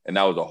him. And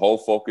that was the whole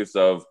focus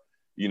of,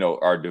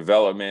 our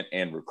development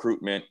and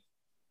recruitment.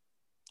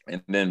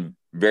 And then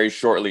very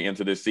shortly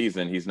into this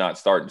season, he's not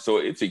starting. So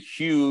it's a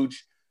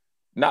huge,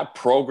 not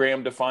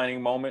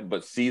program-defining moment,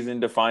 but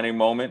season-defining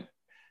moment.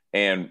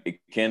 And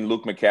can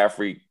Luke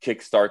McCaffrey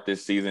kickstart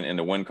this season in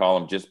the win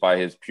column just by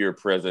his pure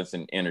presence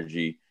and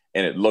energy?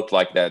 And it looked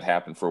like that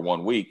happened for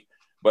 1 week.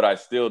 But I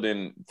still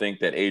didn't think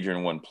that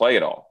Adrian wouldn't play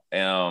at all.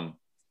 And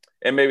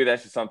maybe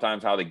that's just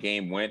sometimes how the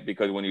game went,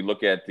 because when you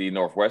look at the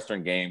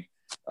Northwestern game,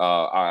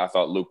 I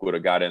thought Luke would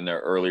have got in there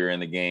earlier in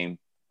the game,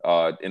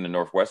 in the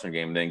Northwestern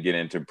game, and then get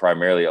into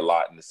primarily a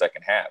lot in the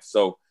second half.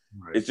 So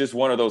It's just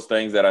one of those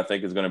things that I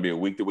think is going to be a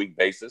week-to-week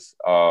basis.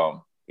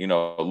 Luke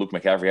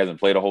McCaffrey hasn't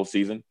played a whole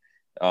season.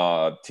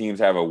 Teams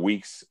have a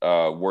week's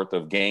worth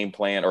of game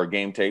plan or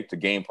game tape to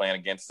game plan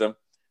against them.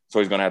 So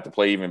he's going to have to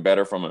play even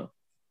better from a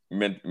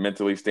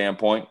mentally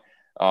standpoint.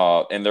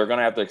 And they're going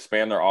to have to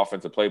expand their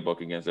offensive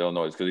playbook against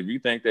Illinois. Because if you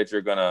think that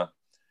you're going to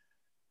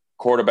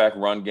quarterback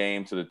run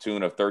game to the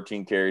tune of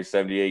 13 carries,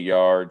 78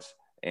 yards,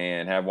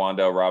 and have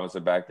Wan'Dale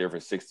Robinson back there for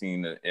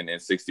 16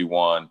 and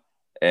 61,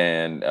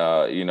 and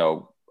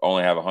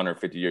only have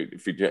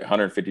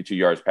 152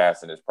 yards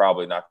passing, is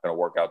probably not going to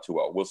work out too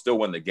well. We'll still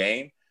win the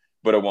game,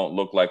 but it won't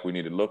look like we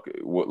need to look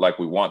like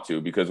we want to,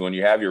 because when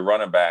you have your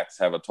running backs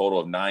have a total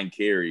of 9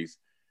 carries,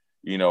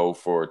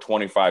 for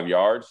 25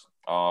 yards,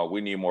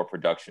 we need more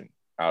production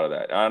out of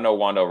that. I know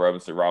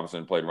Wan'Dale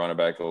Robinson played running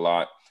back a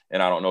lot,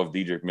 and I don't know if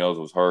Dedrick Mills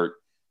was hurt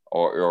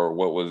or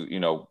what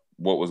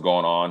was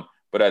going on.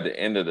 But at the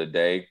end of the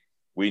day,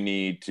 we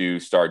need to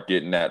start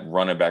getting that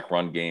running back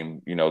run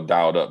game,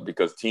 dialed up,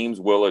 because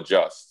teams will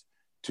adjust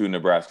to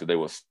Nebraska. They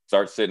will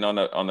start sitting on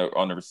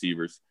the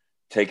receivers,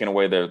 taking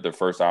away their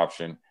first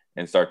option,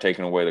 and start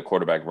taking away the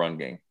quarterback run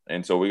game.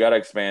 And so we got to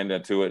expand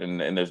into it.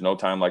 And there's no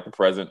time like the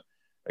present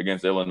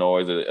against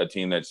Illinois, a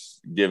team that's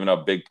given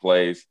up big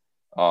plays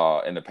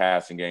in the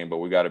passing game. But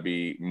we got to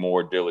be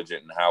more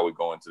diligent in how we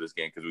go into this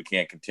game, because we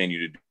can't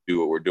continue to do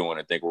what we're doing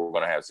and think we're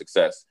going to have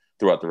success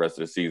throughout the rest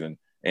of the season.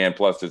 And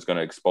plus, it's going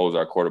to expose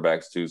our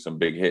quarterbacks to some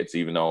big hits,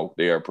 even though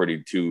they are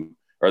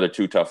they're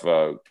two tough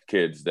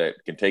kids that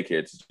can take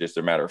hits. It's just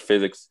a matter of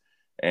physics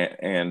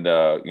and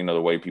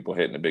the way people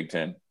hit in the Big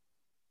Ten.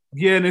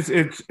 Yeah, and it's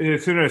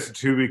interesting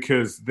too,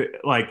 because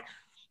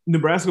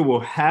Nebraska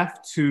will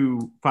have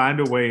to find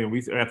a way,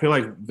 and I feel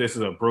like this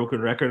is a broken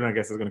record, and I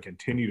guess it's going to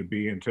continue to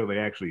be until they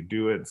actually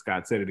do it. And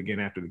Scott said it again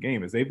after the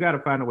game, is they've got to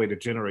find a way to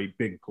generate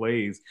big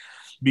plays,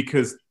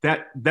 because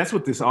that's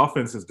what this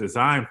offense is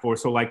designed for.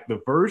 So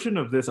the version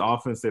of this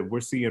offense that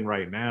we're seeing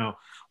right now,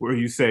 where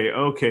you say,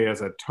 okay, as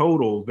a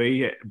total,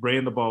 they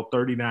ran the ball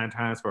 39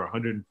 times for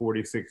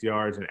 146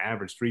 yards and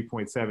averaged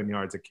 3.7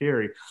 yards a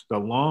carry. The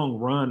long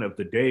run of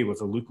the day was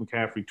a Luke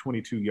McCaffrey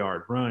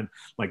 22-yard run.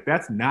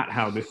 That's not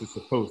how this is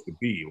supposed to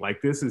be.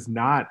 This is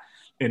not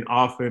an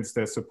offense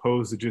that's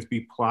supposed to just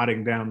be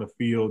plodding down the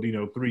field,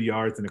 3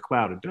 yards in a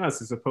cloud of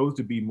dust. It's supposed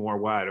to be more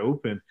wide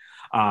open.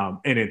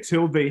 And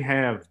until they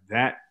have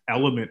that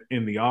element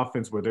in the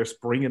offense where they're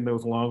springing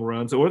those long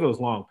runs or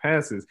those long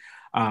passes,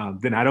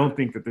 then I don't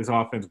think that this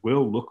offense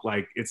will look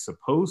like it's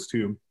supposed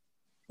to.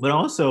 But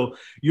also,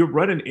 you're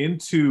running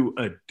into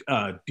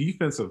a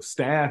defensive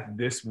staff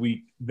this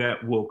week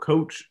that will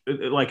coach.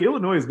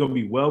 Illinois is going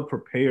to be well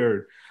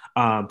prepared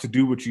to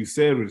do what you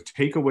said, was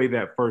take away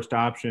that first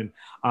option,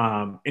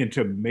 and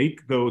to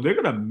they're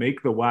going to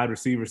make the wide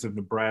receivers of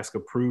Nebraska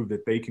prove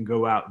that they can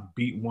go out and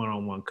beat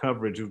one-on-one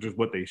coverage, which is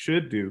what they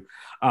should do.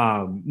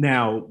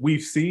 Now,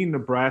 we've seen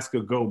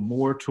Nebraska go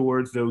more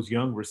towards those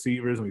young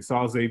receivers, and we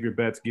saw Xavier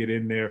Betts get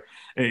in there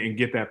and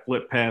get that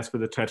flip pass for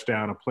the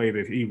touchdown, a play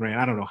that he ran.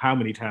 I don't know how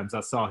many times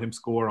I saw him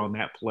score on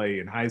that play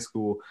in high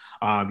school.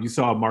 You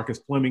saw Marcus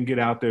Fleming get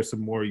out there some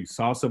more. You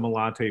saw some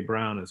Alante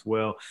Brown as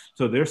well.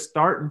 So they're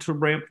starting to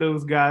ramp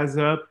those guys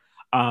up.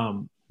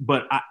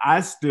 But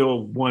I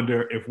still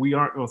wonder if we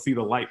aren't going to see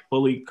the light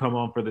fully come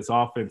on for this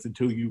offense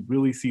until you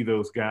really see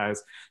those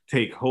guys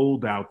take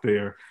hold out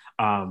there.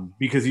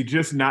 Because you're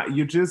just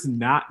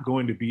not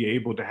going to be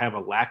able to have a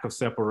lack of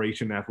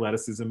separation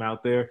athleticism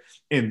out there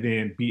and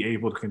then be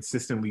able to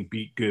consistently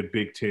beat good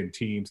Big Ten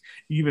teams,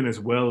 even as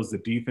well as the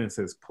defense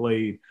has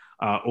played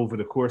over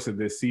the course of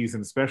this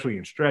season, especially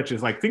in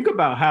stretches. Think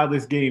about how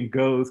this game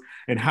goes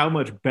and how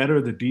much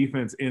better the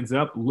defense ends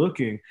up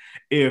looking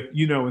if,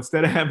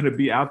 instead of having to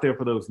be out there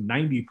for those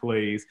 90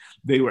 plays,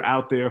 they were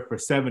out there for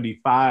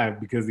 75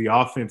 because the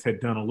offense had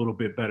done a little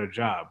bit better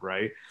job,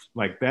 right?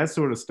 That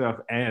sort of stuff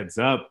adds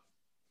up.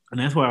 And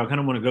that's why I kind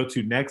of want to go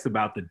to next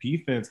about the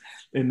defense,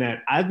 in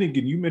that I think,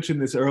 and you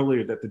mentioned this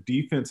earlier, that the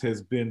defense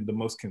has been the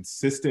most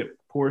consistent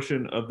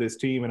portion of this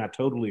team, and I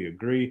totally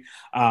agree.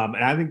 And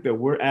I think that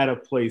we're at a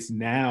place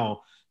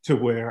now to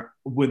where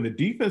when the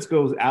defense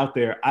goes out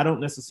there, I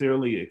don't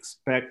necessarily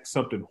expect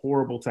something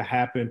horrible to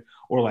happen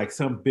or like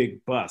some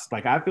big bust.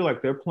 Like I feel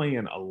like they're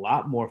playing a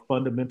lot more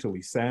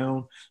fundamentally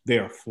sound. They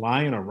are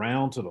flying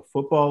around to the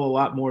football a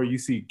lot more. You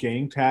see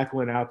game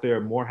tackling out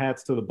there, more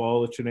hats to the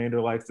ball, that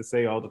Chenander likes to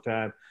say all the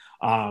time.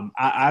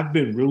 I've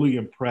been really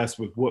impressed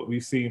with what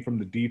we've seen from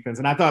the defense.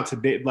 And I thought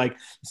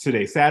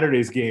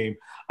Saturday's game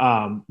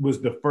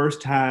was the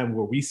first time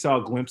where we saw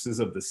glimpses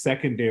of the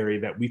secondary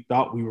that we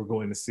thought we were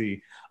going to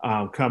see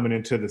coming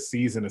into the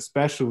season,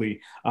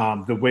 especially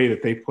the way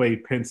that they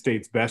played Penn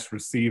State's best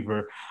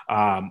receiver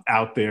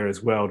out there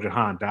as well,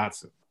 Jahan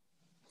Dotson.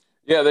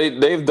 Yeah,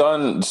 they've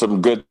done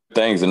some good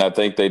things, and I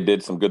think they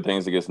did some good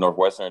things against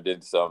Northwestern and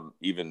did some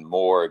even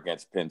more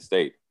against Penn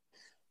State.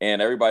 And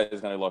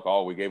everybody's going to look,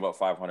 we gave up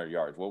 500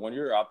 yards. Well, when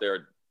you're out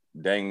there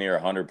dang near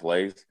 100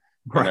 plays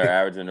and they're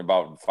averaging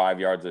about 5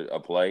 yards a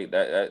play,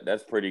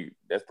 that's pretty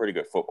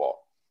good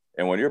football.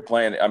 And when you're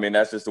playing, I mean,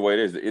 that's just the way it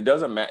is. It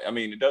doesn't matter. I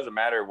mean, it doesn't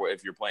matter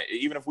if you're playing.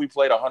 Even if we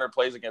played 100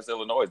 plays against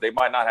Illinois, they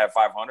might not have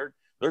 500.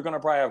 They're going to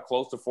probably have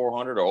close to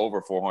 400 or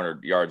over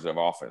 400 yards of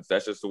offense.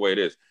 That's just the way it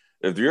is.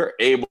 If you're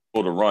able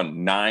to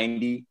run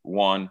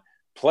 91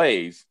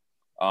 plays,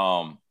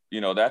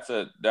 that's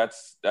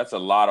a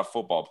lot of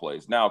football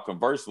plays. Now,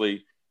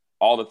 conversely,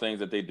 all the things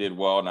that they did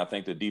well, and I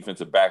think the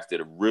defensive backs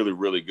did a really,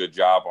 really good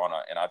job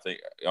and I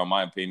think, in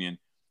my opinion,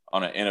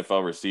 on an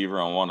NFL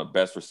receiver, on one of the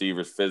best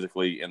receivers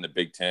physically in the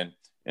Big Ten,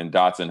 and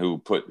Dotson,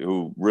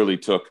 who really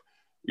took,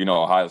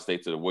 Ohio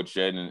State to the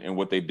woodshed. And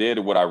what they did,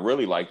 what I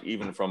really liked,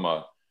 even from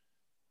a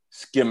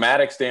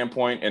schematic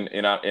standpoint,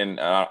 and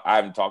I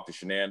haven't talked to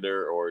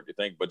Chenander or to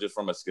think, but just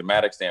from a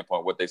schematic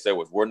standpoint, what they said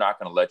was, we're not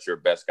going to let your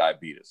best guy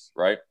beat us,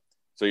 right?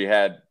 So you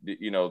had,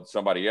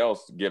 somebody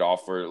else get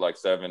off for like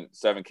seven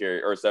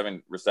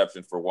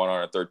receptions for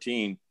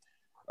 113.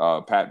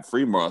 Pat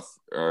Freiermuth,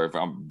 or if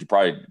I'm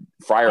probably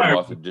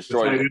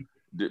Freiermuth,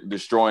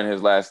 destroying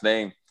his last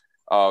name.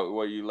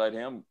 Well, you let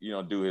him,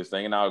 do his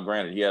thing. And now,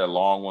 granted, he had a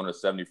long one of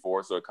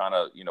 74, so it kind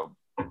of,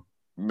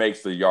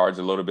 makes the yards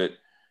a little bit,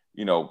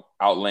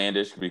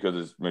 outlandish because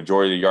his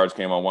majority of the yards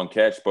came on one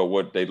catch. But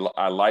what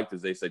I liked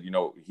is they said,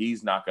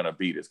 he's not going to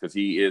beat us because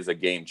he is a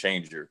game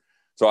changer.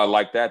 So I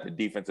like that. The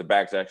defensive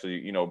backs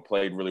actually,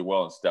 played really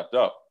well and stepped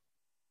up.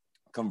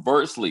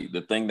 Conversely,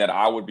 the thing that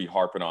I would be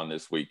harping on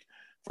this week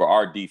for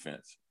our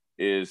defense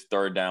is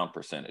third down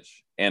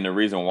percentage. And the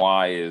reason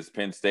why is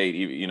Penn State,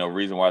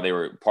 reason why they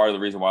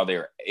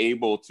were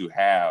able to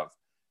have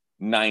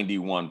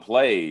 91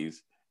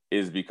 plays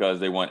is because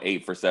they went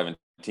 8 for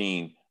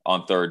 17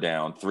 on third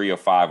down, 3 of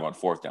 5 on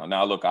fourth down.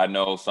 Now, look, I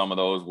know some of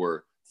those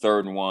were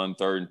 3rd and 1,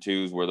 3rd and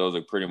 2s, where those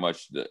are pretty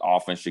much the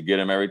offense should get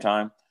them every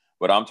time.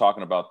 But I'm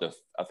talking about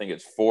I think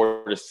it's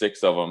 4 to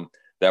 6 of them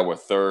that were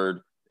 3rd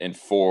and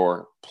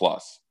 4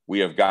 plus. We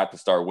have got to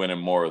start winning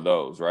more of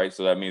those, right?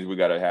 So that means we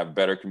got to have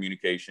better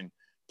communication,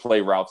 play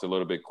routes a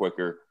little bit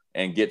quicker,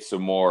 and get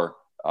some more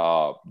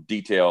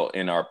detail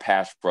in our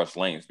pass rush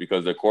lanes,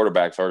 because the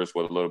quarterbacks hurt us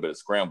with a little bit of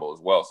scramble as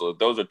well. So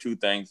those are two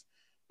things.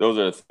 Those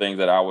are the things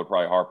that I would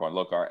probably harp on.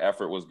 Look, our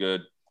effort was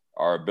good.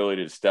 Our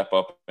ability to step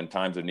up in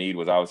times of need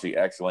was obviously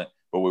excellent.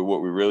 But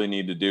what we really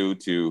need to do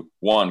to,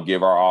 one,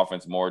 give our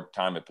offense more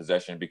time at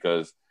possession,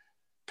 because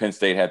Penn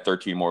State had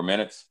 13 more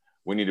minutes.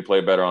 We need to play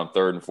better on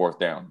 3rd and 4th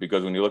down,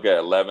 because when you look at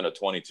 11 of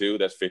 22,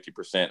 that's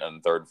 50% on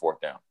 3rd and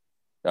 4th down.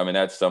 I mean,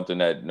 that's something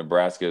that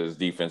Nebraska's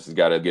defense has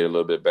got to get a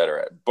little bit better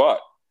at.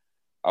 But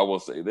I will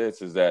say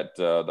this is that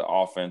the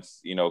offense,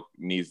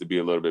 needs to be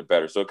a little bit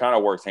better. So it kind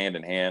of works hand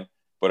in hand.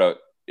 But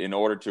in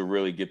order to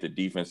really get the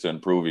defense to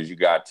improve, is you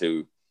got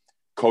to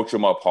coach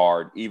them up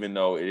hard, even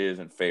though it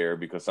isn't fair,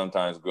 because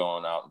sometimes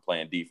going out and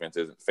playing defense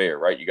isn't fair,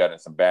 right? You got in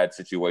some bad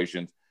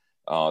situations.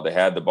 They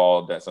had the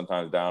ball that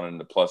sometimes down in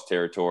the plus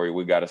territory.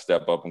 We got to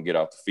step up and get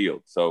off the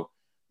field. So,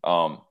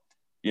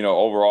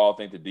 overall, I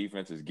think the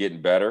defense is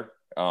getting better.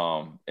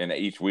 And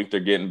each week they're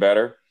getting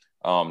better.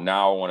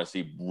 Now I want to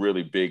see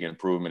really big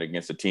improvement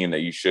against a team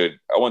that you should,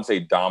 I wouldn't say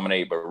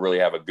dominate, but really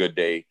have a good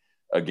day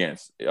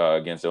against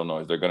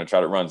Illinois. They're going to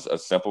try to run a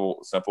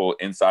simple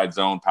inside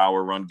zone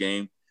power run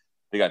game.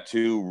 They got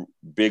 2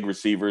 big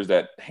receivers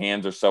that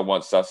hands are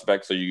somewhat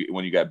suspect. So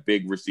when you got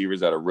big receivers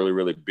that are really,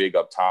 really big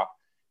up top,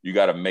 you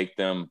got to make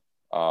them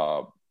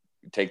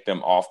take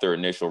them off their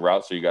initial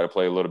route. So you got to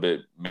play a little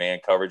bit man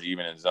coverage,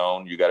 even in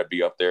zone. You got to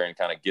be up there and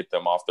kind of get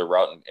them off their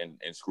route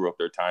and screw up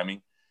their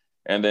timing.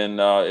 And then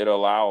it'll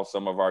allow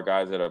some of our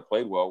guys that have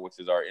played well, which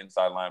is our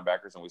inside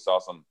linebackers. And we saw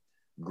some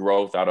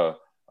growth out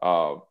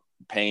of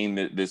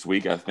Payne this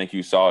week. I think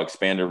you saw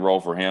expanded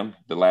role for him.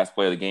 The last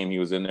play of the game, he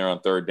was in there on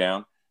 3rd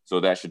down. So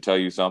that should tell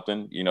you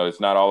something. It's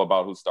not all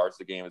about who starts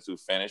the game, it's who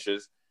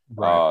finishes.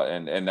 Right.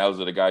 And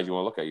those are the guys you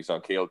want to look at. You saw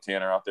Caleb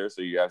Tanner out there.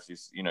 So you actually,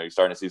 you're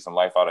starting to see some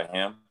life out of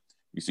him.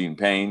 You've seen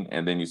Payne,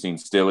 and then you've seen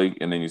Stille,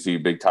 and then you see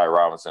Big Ty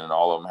Robinson, and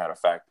all of them had a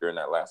factor in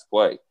that last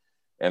play.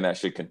 And that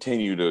should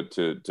continue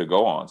to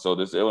go on. So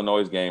this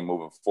Illinois game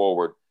moving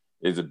forward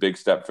is a big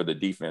step for the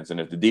defense.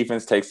 And if the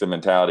defense takes the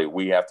mentality,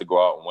 we have to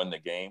go out and win the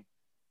game,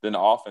 then the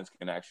offense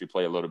can actually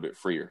play a little bit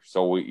freer.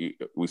 So we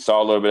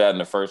saw a little bit of that in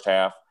the first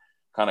half.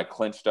 kind of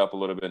clinched up a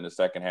little bit in the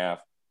second half.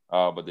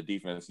 But the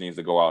defense needs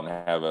to go out and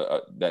have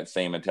that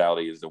same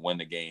mentality as to win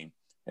the game,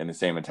 and the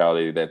same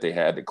mentality that they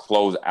had to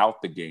close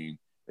out the game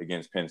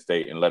against Penn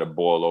State and let it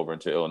boil over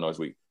into Illinois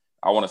week.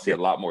 I want to see a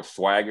lot more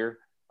swagger,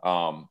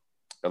 a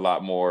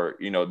lot more,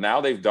 now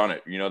they've done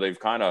it. They've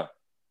kind of,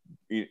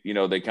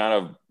 they kind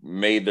of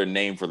made their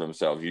name for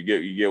themselves. You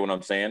get what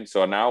I'm saying?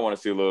 So now I want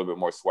to see a little bit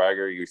more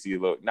swagger. You see a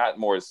little, not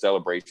more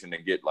celebration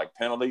and get like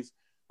penalties,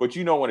 but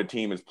when a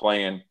team is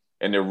playing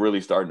and they're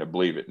really starting to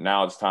believe it.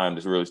 Now it's time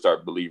to really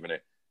start believing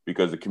it,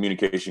 because the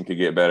communication can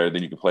get better.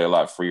 Then you can play a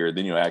lot freer.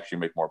 Then you'll actually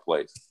make more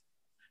plays.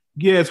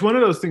 Yeah, it's one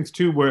of those things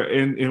too where,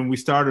 and we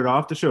started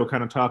off the show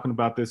kind of talking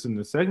about this in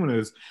the segment,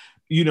 is,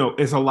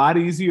 it's a lot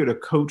easier to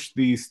coach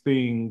these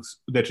things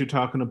that you're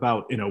talking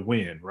about in a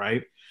win,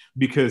 right?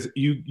 Because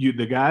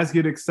the guys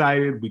get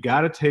excited. We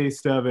got a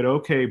taste of it.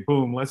 Okay,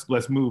 boom,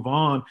 let's move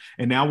on.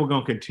 And now we're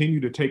going to continue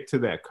to take to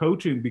that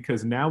coaching,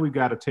 because now we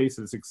got a taste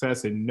of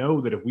success and know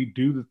that if we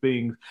do the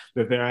things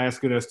that they're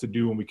asking us to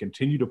do, and we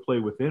continue to play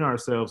within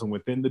ourselves and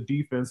within the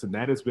defense, and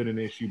that has been an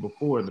issue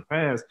before in the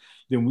past,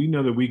 then we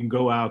know that we can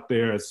go out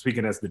there,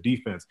 speaking as the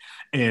defense,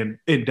 and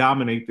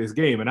dominate this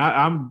game. And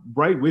I'm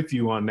right with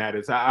you on that.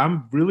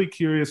 I'm really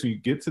curious when you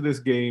get to this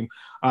game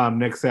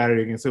next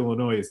Saturday against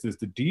Illinois, does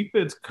the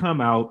defense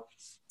come out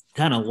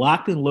kind of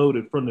locked and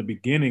loaded from the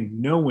beginning,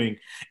 knowing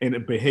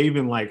and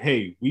behaving like,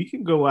 hey, we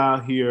can go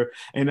out here,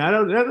 and I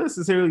don't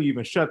necessarily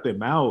even shut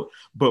them out,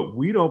 but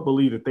we don't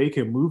believe that they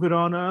can move it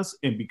on us.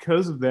 And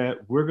because of that,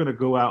 we're going to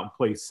go out and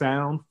play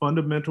sound,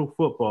 fundamental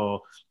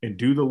football and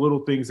do the little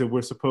things that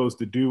we're supposed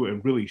to do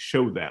and really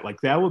show that. Like,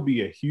 that would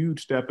be a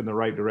huge step in the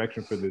right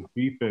direction for this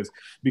defense,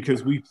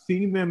 because we've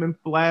seen them in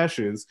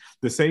flashes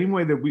the same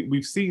way that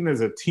we've seen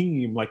as a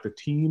team, like the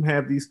team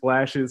have these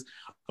flashes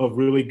of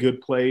really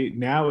good play.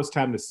 Now it's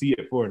time to see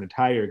it for an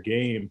entire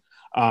game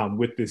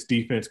with this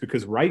defense,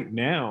 because right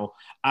now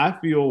I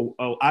feel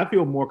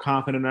more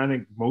confident, I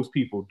think most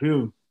people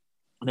do,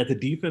 that the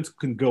defense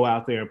can go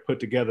out there and put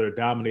together a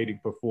dominating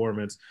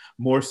performance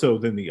more so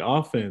than the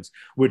offense,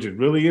 which is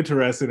really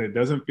interesting. It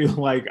doesn't feel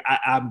like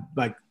I'm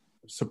like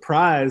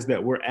surprised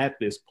that we're at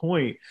this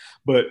point,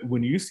 but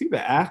when you see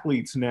the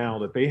athletes now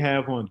that they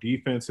have on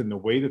defense and the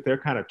way that they're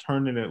kind of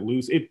turning it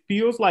loose, it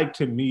feels like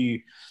to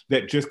me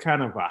that just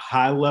kind of a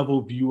high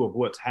level view of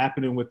what's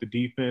happening with the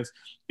defense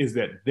is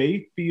that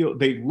they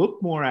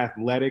look more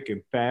athletic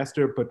and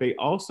faster, but they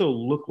also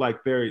look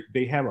like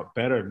they have a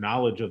better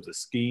knowledge of the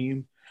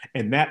scheme.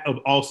 And that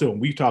also,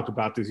 and we've talked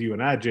about this, you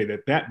and I, Jay,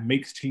 that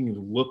makes teams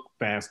look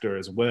faster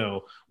as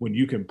well when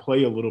you can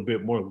play a little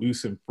bit more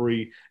loose and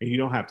free and you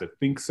don't have to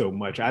think so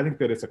much. I think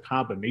that it's a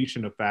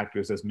combination of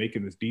factors that's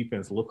making this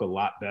defense look a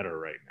lot better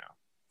right now.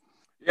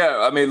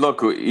 Yeah, I mean,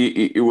 look, what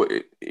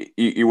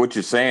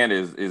you're saying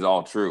is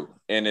all true.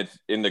 And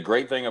the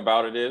great thing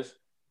about it is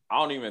I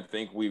don't even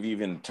think we've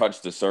even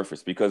touched the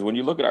surface, because when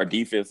you look at our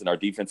defense and our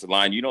defensive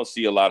line, you don't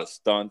see a lot of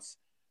stunts,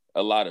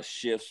 a lot of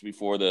shifts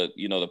before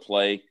the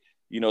play.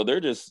 They're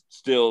just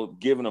still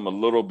giving them a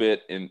little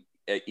bit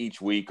each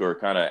week or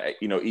kind of,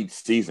 each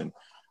season.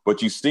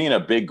 But you've seen a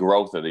big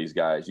growth of these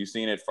guys. You've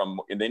seen it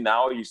and then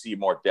now you see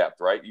more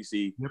depth, right? You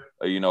see,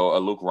 a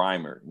Luke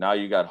Reimer. Now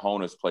you got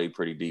Honus play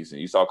pretty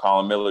decent. You saw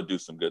Colin Miller do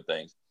some good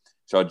things.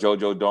 You saw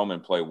JoJo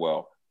Domann play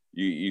well.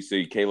 You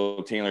see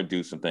Caleb Taylor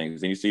do some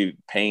things. And you see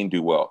Payne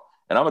do well.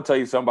 And I'm going to tell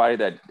you somebody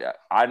that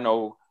I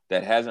know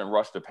that hasn't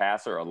rushed a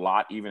passer a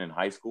lot, even in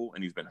high school,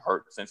 and he's been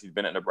hurt since he's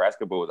been at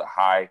Nebraska, but was a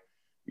high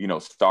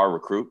star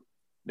recruit.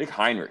 Nick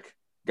Heinrich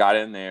got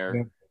in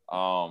there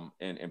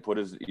and put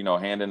his,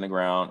 hand in the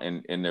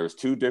ground. And there was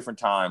two different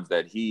times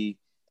that he,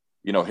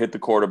 hit the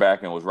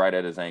quarterback and was right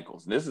at his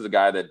ankles. And this is a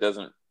guy that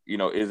doesn't, he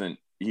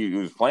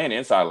was playing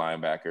inside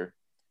linebacker.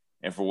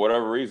 And for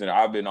whatever reason,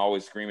 I've been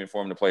always screaming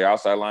for him to play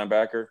outside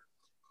linebacker.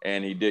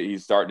 And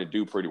he's starting to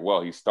do pretty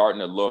well. He's starting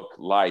to look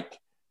like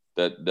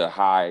the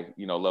high,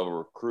 level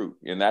recruit.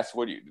 And that's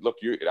what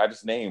I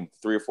just named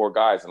 3 or 4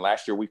 guys. And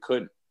last year we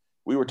couldn't.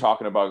 We were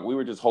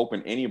just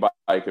hoping anybody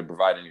could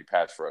provide any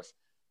pass for us.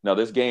 Now,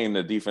 this game,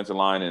 the defensive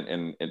line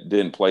and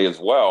didn't play as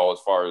well as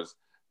far as,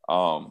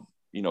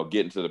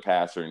 getting to the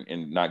passer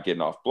and not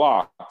getting off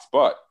blocks.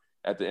 But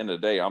at the end of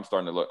the day, I'm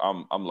starting to look,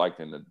 I'm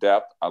liking the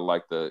depth. I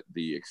like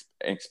the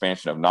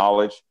expansion of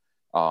knowledge.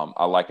 I'm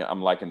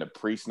liking the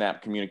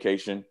pre-snap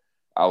communication.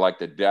 I like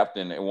the depth.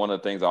 And one of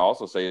the things I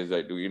also say is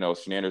that,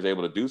 Chinander's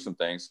able to do some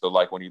things. So,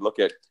 like, when you look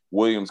at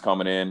Williams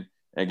coming in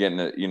and getting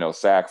the,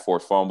 sack,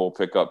 forced fumble,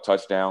 pick up,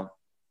 touchdown.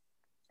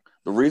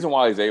 The reason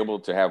why he's able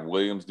to have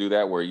Williams do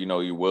that, where,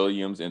 you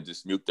Williams and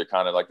Dismuke, they're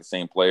kind of like the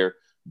same player,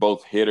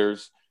 both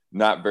hitters,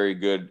 not very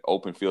good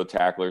open field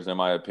tacklers, in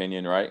my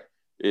opinion, right,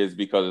 is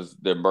because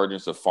the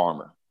emergence of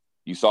Farmer.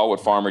 You saw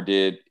what Farmer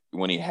did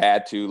when he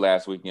had to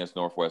last week against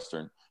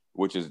Northwestern,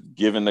 which is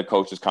giving the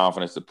coaches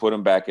confidence to put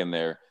him back in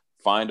there,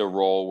 find a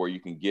role where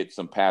you can get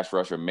some pass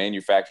rush or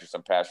manufacture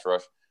some pass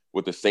rush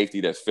with the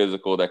safety that's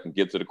physical, that can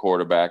get to the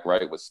quarterback,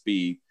 right, with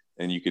speed.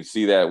 And you can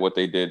see that what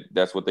they did,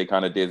 that's what they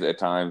kind of did at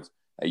times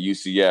at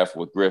UCF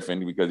with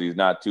Griffin, because he's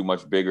not too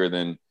much bigger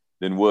than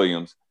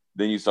Williams.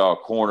 Then you saw a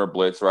corner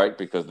blitz, right?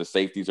 Because the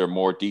safeties are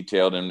more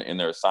detailed in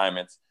their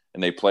assignments,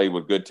 and they play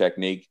with good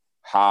technique,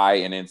 high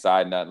and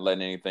inside, not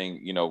letting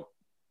anything,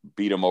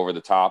 beat them over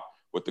the top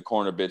with the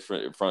corner blitz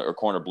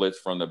corner blitz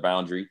from the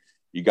boundary.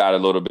 You got a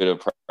little bit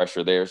of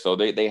pressure there. So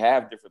they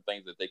have different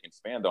things that they can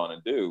expand on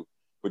and do,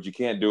 but you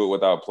can't do it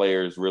without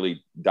players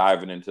really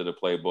diving into the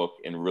playbook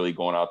and really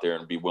going out there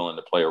and be willing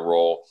to play a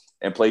role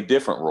and play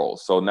different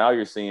roles. So now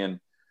you're seeing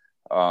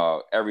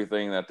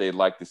everything that they'd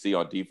like to see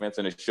on defense,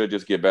 and it should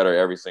just get better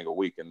every single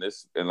week. And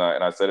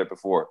I said it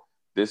before,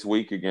 this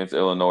week against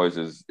Illinois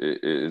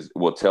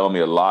will tell me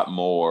a lot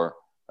more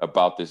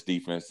about this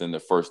defense than the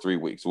first 3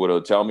 weeks. What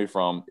it'll tell me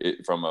from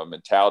a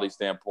mentality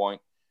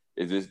standpoint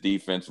is this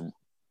defense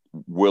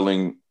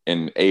willing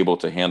and able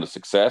to handle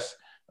success?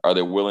 Are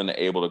they willing and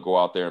able to go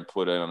out there and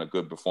put in on a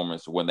good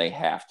performance when they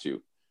have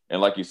to?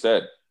 And like you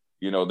said,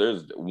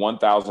 there's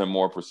 1,000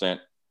 more percent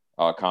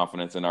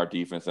confidence in our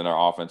defense and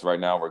our offense right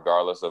now,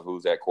 regardless of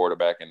who's at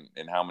quarterback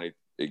and how many,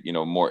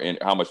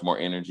 how much more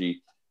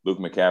energy Luke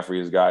McCaffrey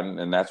has gotten.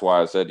 And that's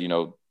why I said,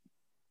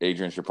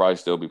 Adrian should probably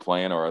still be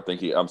playing, or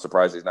I'm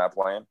surprised he's not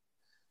playing.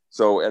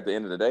 So at the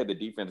end of the day, the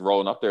defense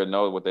rolling up there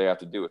know what they have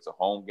to do. It's a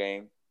home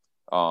game.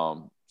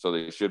 So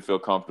they should feel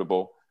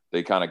comfortable.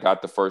 They kind of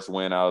got the first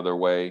win out of their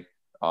way.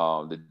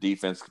 The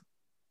defense,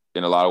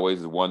 in a lot of ways,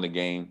 has won the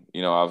game.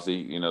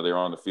 Obviously, they're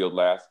on the field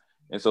last.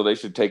 And so they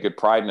should take a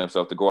pride in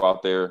themselves to go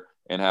out there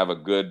and have a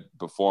good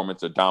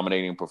performance, a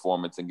dominating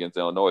performance against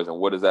Illinois. And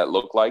what does that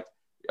look like?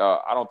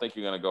 I don't think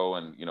you're going to go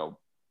and,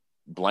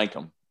 blank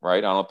them,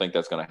 right? I don't think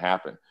that's going to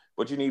happen.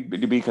 But you need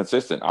to be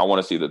consistent. I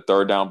want to see the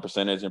third down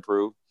percentage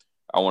improve.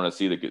 I want to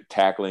see the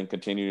tackling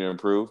continue to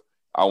improve.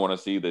 I want to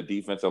see the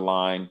defensive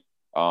line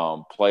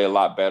play a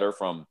lot better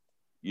from,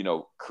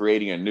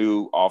 creating a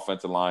new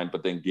offensive line,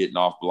 but then getting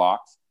off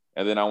blocks.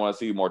 And then I want to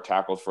see more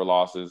tackles for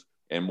losses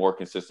and more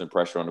consistent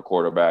pressure on the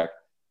quarterback,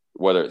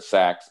 whether it's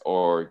sacks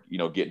or,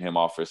 getting him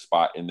off his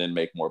spot and then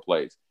make more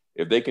plays.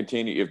 If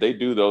they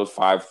do those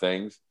 5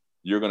 things,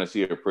 you're going to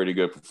see a pretty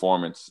good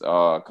performance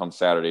come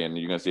Saturday, and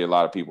you're going to see a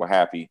lot of people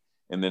happy.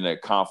 And then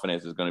that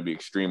confidence is going to be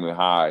extremely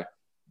high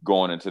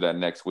going into that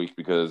next week,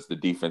 because the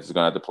defense is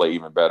going to have to play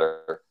even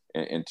better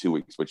in 2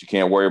 weeks. But you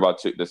can't worry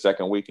about the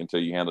second week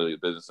until you handle the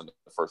business in the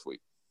first week.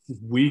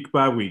 Week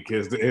by week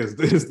is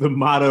the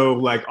motto,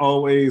 like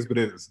always, but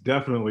it's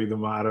definitely the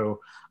motto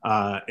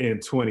in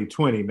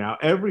 2020. Now,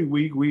 every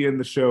week we end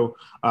the show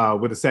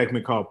with a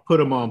segment called Put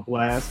 'em on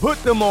Blast.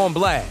 Put them on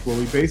blast. Where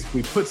we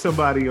basically put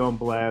somebody on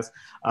blast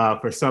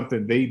for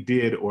something they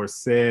did or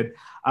said.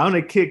 I want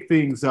to kick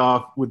things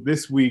off with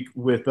this week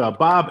with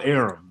Bob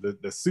Arum,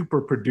 the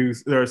super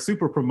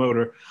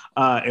promoter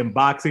in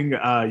boxing.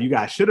 You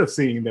guys should have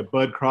seen that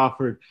Bud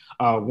Crawford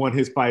won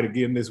his fight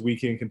again this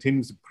weekend,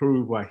 continues to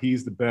prove why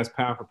he's the best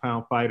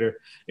pound-for-pound fighter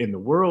in the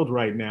world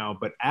right now.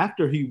 But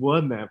after he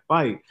won that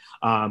fight,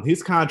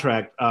 his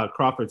contract,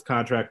 Crawford's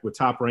contract with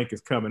Top Rank,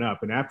 is coming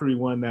up. And after he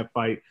won that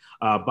fight,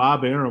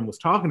 Bob Arum was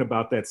talking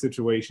about that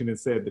situation and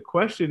said, the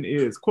question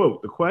is,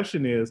 quote, the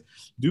question is,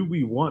 do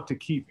we want to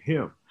keep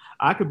him?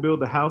 I could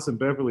build a house in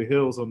Beverly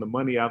Hills on the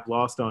money I've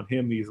lost on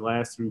him these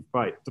last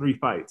 3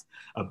 fights.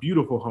 A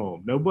beautiful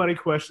home. Nobody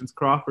questions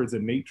Crawford's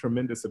innate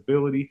tremendous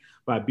ability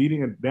by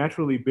beating a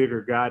naturally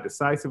bigger guy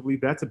decisively.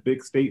 That's a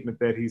big statement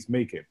that he's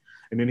making.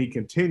 And then he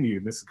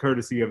continued, this is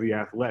courtesy of The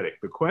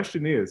Athletic. The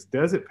question is,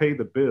 does it pay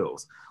the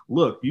bills?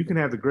 Look, you can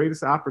have the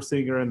greatest opera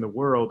singer in the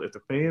world. If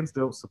the fans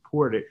don't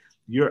support it,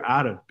 you're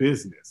out of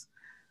business.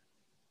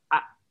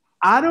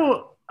 I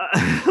don't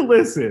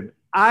listen.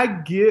 I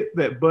get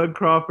that Bud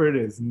Crawford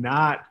is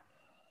not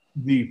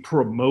the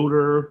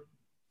promoter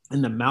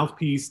and the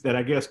mouthpiece that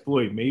I guess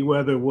Floyd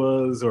Mayweather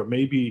was, or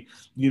maybe,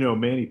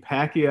 Manny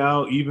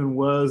Pacquiao even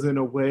was in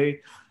a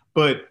way.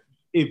 But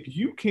if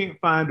you can't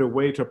find a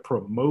way to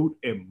promote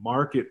and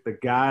market the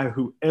guy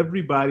who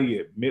everybody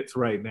admits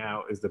right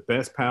now is the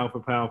best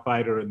pound-for-pound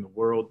fighter in the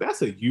world,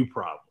 that's a you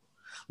problem.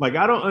 Like,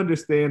 I don't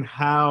understand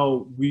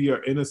how we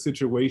are in a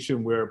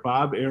situation where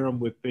Bob Arum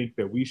would think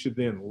that we should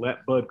then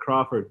let Bud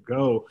Crawford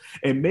go.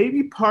 And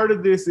maybe part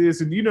of this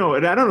is, and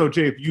I don't know,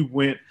 Jay, if you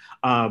went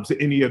to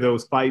any of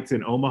those fights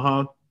in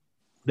Omaha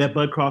that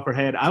Bud Crawford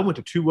had. I went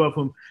to 2 of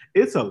them.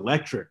 It's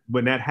electric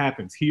when that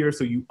happens here.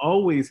 So you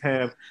always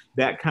have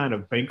that kind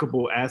of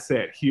bankable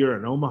asset here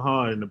in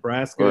Omaha and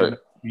Nebraska. Right.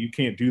 You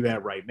can't do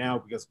that right now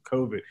because of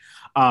COVID.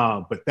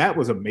 But that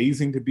was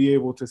amazing to be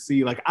able to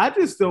see. Like, I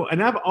just don't,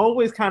 and I've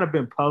always kind of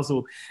been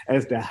puzzled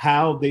as to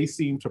how they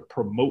seem to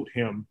promote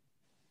him.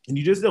 And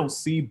you just don't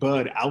see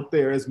Bud out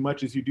there as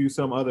much as you do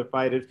some other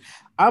fighters.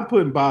 I'm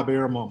putting Bob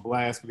Arum on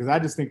blast because I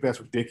just think that's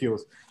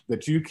ridiculous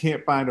that you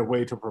can't find a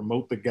way to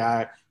promote the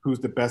guy who's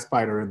the best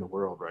fighter in the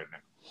world right now.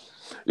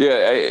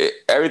 Yeah,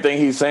 everything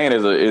he's saying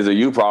is a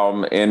you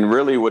problem. And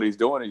really what he's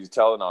doing is he's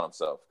telling on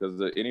himself,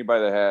 because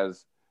anybody that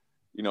has,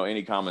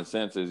 any common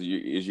sense is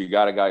you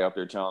got a guy up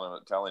there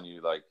telling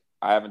you, like,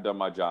 I haven't done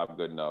my job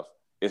good enough.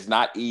 It's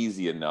not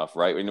easy enough,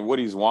 right? And what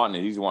he's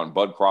wanting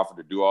Bud Crawford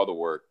to do all the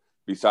work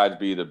besides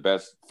be the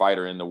best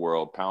fighter in the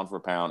world, pound for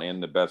pound,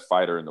 and the best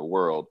fighter in the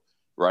world,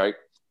 right?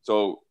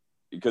 So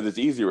because it's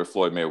easier with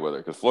Floyd Mayweather,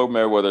 because Floyd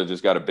Mayweather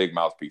just got a big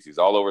mouthpiece. He's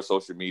all over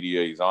social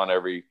media. He's on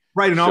every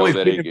right, and show always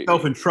that getting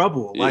himself in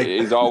trouble. Like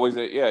he's always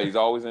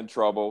in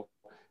trouble.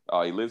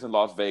 He lives in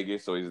Las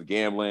Vegas, so he's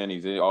gambling.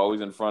 He's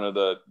always in front of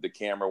the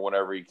camera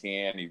whenever he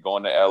can. He's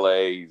going to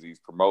LA. He's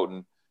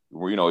promoting.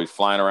 He's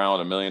flying around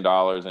with $1 million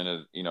in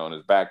his in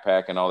his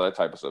backpack and all that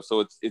type of stuff.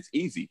 So it's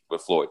easy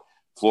with Floyd.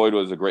 Floyd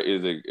was a great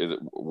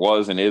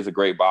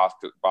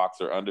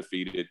boxer,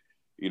 undefeated.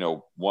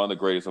 One of the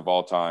greatest of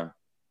all time.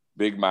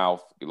 Big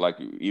mouth, like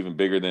even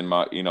bigger than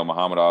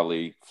Muhammad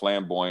Ali.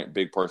 Flamboyant,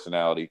 big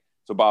personality.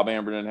 So Bob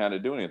Arum didn't have to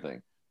do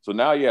anything. So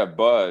now you have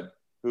Bud,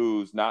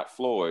 who's not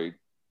Floyd,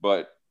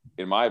 but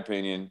in my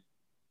opinion,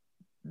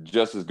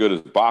 just as good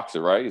as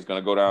boxer, right? He's going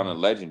to go down in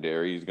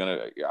legendary.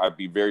 I'd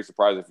be very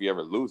surprised if he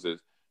ever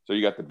loses. So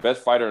you got the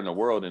best fighter in the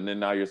world, and then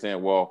now you're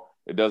saying, well,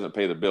 it doesn't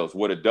pay the bills.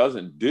 What it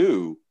doesn't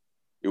do,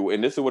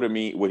 and this is what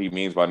he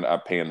means by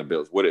not paying the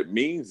bills. What it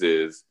means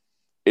is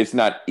it's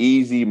not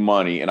easy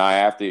money, and I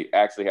have to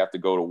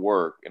go to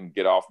work and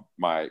get off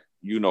my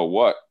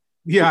what.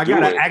 Yeah, I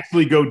gotta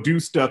actually go do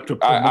stuff to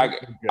promote.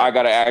 I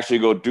gotta actually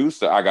go do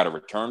stuff. I gotta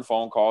return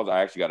phone calls.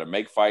 I actually gotta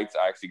make fights.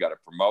 I actually gotta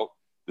promote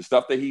the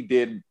stuff that he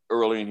did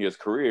early in his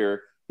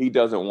career. He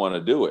doesn't want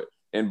to do it.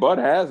 And Bud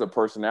has a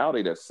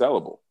personality that's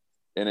sellable,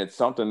 and it's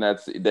something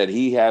that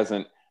he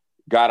hasn't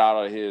got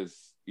out of his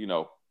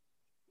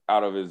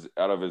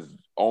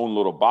own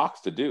little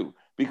box to do,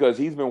 because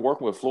he's been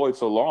working with Floyd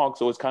so long.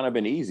 So it's kind of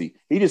been easy.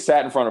 He just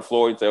sat in front of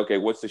Floyd and said, okay,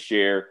 what's the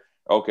share?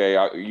 Okay,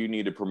 you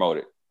need to promote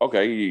it.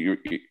 Okay,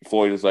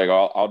 Floyd is like,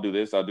 I'll do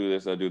this, I'll do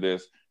this, I'll do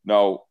this.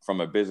 No, from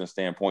a business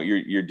standpoint,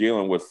 you're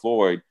dealing with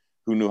Floyd,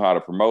 who knew how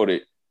to promote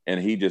it, and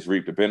he just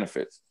reaped the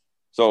benefits.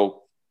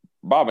 So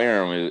Bob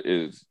Arum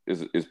is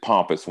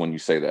pompous when you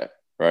say that,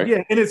 right?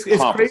 Yeah, and it's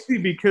crazy,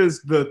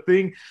 because the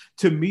thing,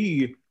 to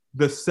me,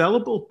 the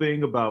sellable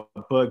thing about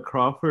Bud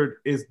Crawford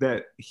is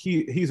that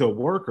he's a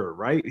worker,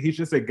 right? He's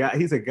just a guy.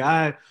 He's a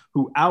guy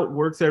who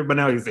outworks everybody.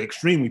 Now he's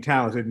extremely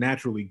talented,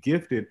 naturally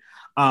gifted.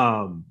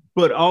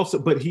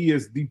 But he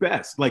is the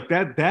best. Like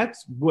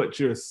that's what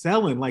you're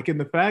selling. Like, in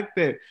the fact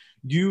that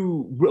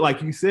you,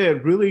 like you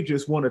said, really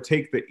just want to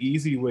take the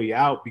easy way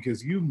out,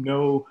 because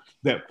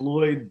that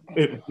Floyd,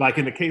 like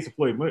in the case of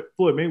Floyd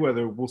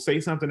Mayweather, will say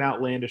something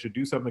outlandish or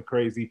do something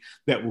crazy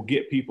that will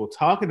get people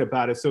talking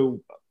about it.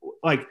 So,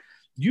 like,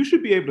 you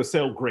should be able to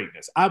sell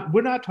greatness.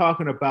 We're not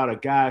talking about a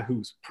guy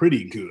who's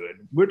pretty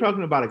good. We're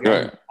talking about a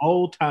guy who's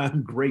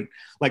all-time great.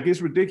 Like, it's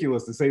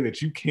ridiculous to say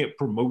that you can't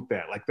promote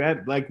that. Like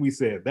that, like we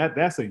said,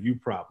 that's a you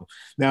problem.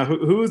 Now,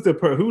 who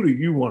do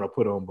you want to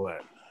put on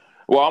blast?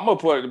 Well, I'm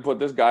gonna put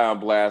this guy on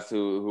blast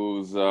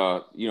who's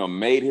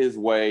made his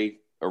way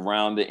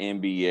around the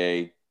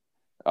NBA.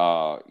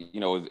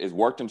 Has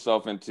worked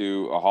himself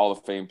into a Hall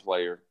of Fame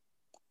player,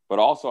 but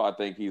also I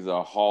think he's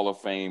a Hall of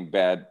Fame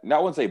I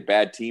wouldn't say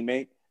bad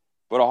teammate,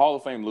 but a Hall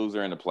of Fame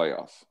loser in the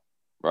playoffs,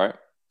 right?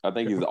 I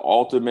think he's the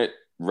ultimate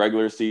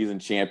regular season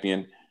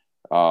champion,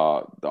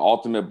 the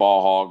ultimate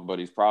ball hog, but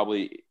he's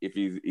probably, if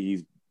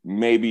he's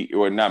maybe,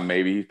 or not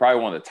maybe, he's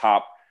probably one of the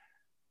top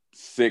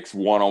 6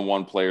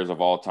 one-on-one players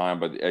of all time.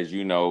 But as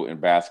you know,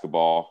 in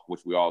basketball,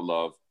 which we all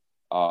love,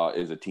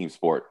 is a team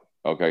sport,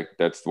 okay?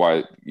 That's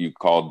why you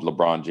called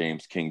LeBron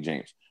James King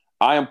James.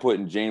 I am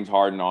putting James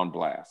Harden on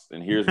blast,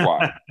 and here's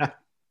why.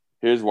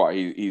 Here's why.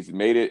 He's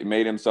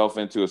made himself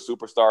into a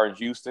superstar in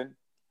Houston.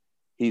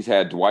 He's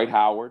had Dwight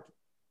Howard,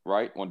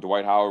 right? When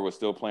Dwight Howard was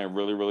still playing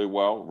really, really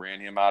well,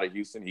 ran him out of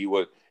Houston. He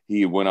went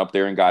up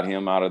there and got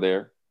him out of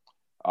there.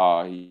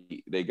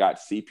 They got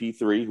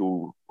CP3,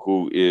 who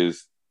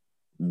is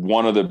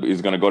going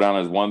to go down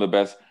as one of the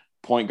best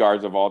point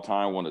guards of all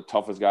time, one of the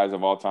toughest guys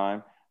of all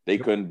time. They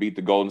couldn't beat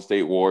the Golden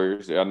State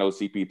Warriors. I know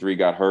CP3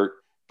 got hurt,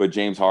 but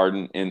James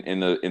Harden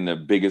in the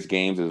biggest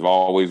games has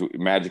always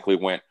magically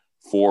went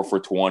 4 for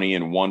 20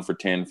 and 1 for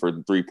 10 for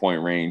the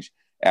 3-point range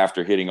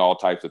after hitting all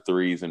types of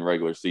threes in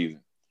regular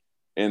season.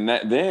 And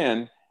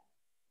then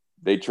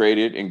they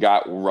traded and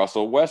got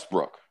Russell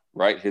Westbrook,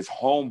 right? His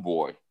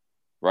homeboy,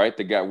 right?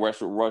 They got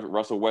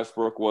Russell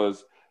Westbrook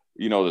was,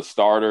 the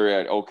starter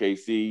at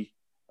OKC,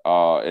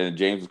 and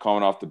James was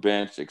coming off the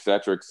bench, et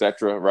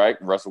cetera,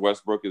 right? Russell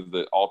Westbrook is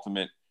the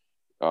ultimate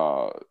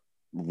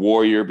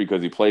warrior,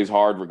 because he plays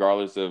hard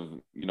regardless of,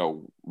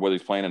 whether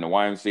he's playing in the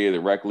YMCA,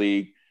 the rec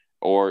league,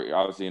 or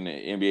obviously in the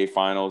NBA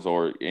finals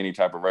or any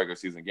type of regular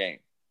season game.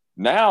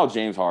 Now,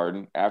 James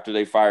Harden, after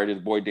they fired his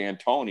boy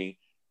D'Antoni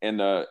and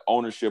the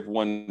ownership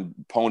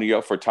wouldn't pony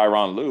up for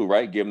Tyronn Lue,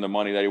 right? Give him the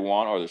money that he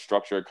want, or the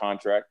structured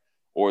contract,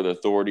 or the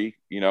authority,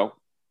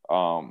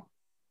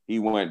 he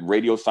went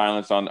radio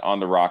silence on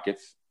the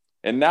Rockets.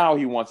 And now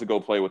he wants to go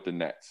play with the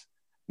Nets.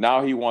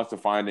 Now he wants to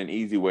find an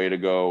easy way to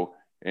go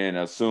and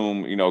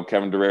assume,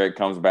 Kevin Durant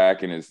comes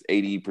back and is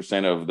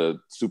 80% of the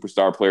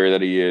superstar player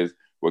that he is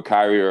with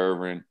Kyrie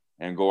Irving,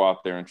 and go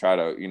out there and try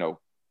to,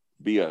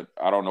 be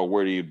I don't know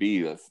where do you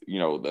be,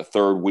 the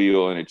third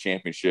wheel in a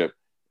championship.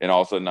 And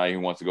all of a sudden now he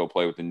wants to go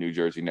play with the New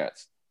Jersey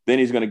Nets. Then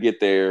he's going to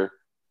get there.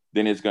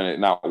 Then it's going to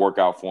not work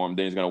out for him.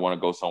 Then he's going to want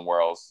to go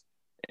somewhere else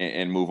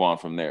and move on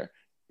from there.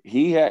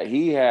 he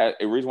had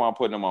a reason why I'm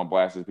putting him on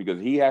blast is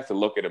because he has to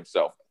look at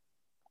himself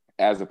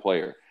as a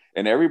player,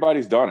 and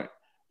everybody's done it.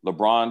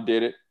 LeBron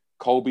did it.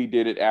 Kobe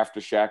did it after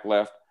Shaq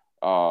left.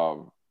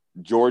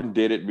 Jordan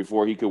did it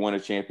before he could win a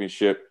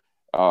championship.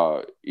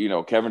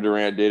 Kevin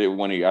Durant did it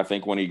when he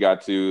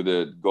got to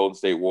the Golden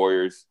State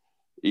Warriors,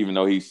 even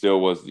though he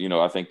still was,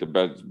 I think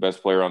the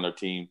best player on their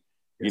team.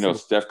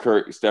 Steph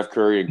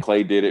Curry and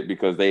Klay did it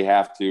because they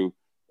have to,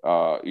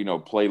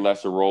 play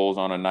lesser roles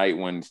on a night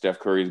when Steph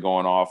Curry is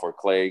going off or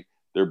Klay.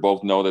 They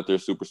both know that they're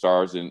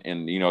superstars,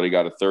 and they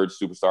got a third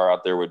superstar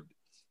out there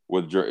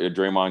with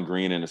Draymond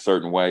Green in a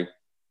certain way.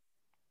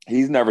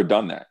 He's never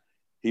done that.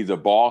 He's a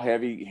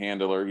ball-heavy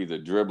handler. He's a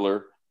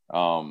dribbler.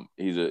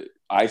 He's an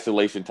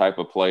isolation type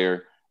of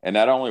player, and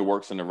that only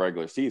works in the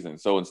regular season.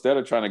 So instead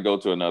of trying to go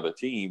to another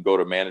team, go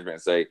to management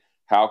and say,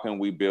 how can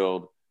we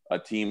build a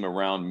team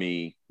around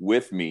me,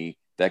 with me,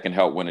 that can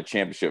help win a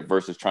championship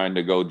versus trying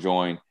to go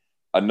join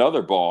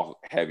another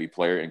ball-heavy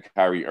player in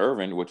Kyrie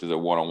Irving, which is a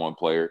one-on-one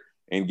player,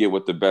 and get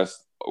with the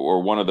best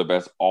or one of the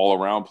best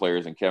all-around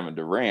players in Kevin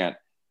Durant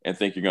and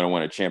think you're going to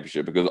win a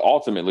championship. Because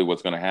ultimately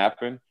what's going to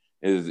happen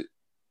is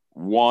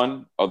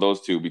one of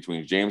those two,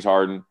 between James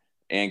Harden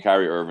and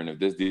Kyrie Irving, if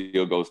this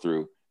deal goes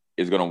through,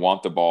 is going to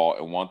want the ball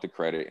and want the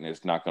credit, and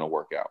it's not going to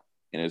work out.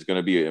 And it's going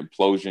to be an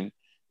implosion.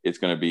 It's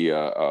going to be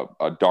a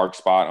dark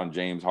spot on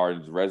James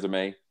Harden's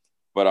resume.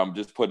 But I'm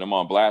just putting him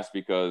on blast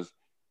because,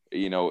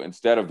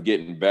 instead of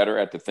getting better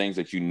at the things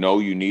that you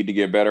need to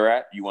get better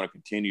at, you want to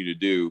continue to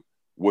do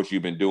what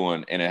you've been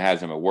doing, and it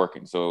hasn't been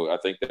working. So I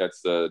think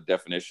that's the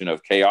definition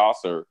of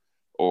chaos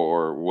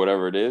or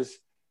whatever it is.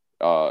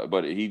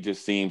 But he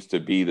just seems to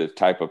be the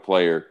type of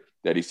player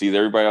that he sees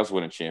everybody else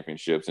winning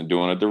championships and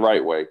doing it the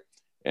right way.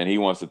 And he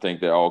wants to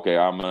think that, okay,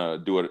 I'm going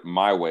to do it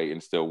my way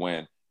and still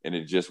win. And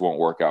it just won't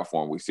work out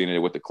for him. We've seen it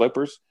with the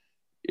Clippers.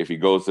 If he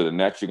goes to the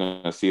Nets, you're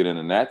going to see it in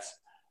the Nets.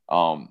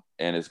 And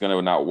it's going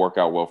to not work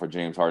out well for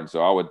James Harden.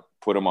 So I would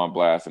put him on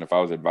blast. And if I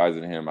was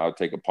advising him, I would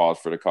take a pause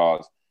for the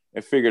cause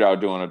and figure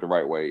out doing it the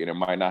right way. And it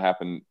might not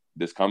happen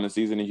this coming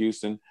season in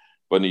Houston,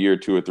 but in a year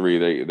 2 or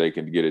 3, they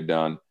can get it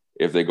done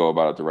if they go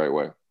about it the right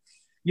way.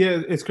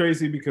 Yeah, it's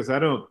crazy because I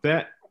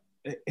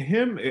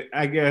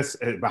guess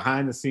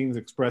behind the scenes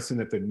expressing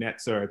that the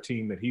Nets are a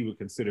team that he would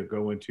consider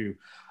going to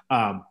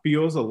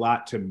feels a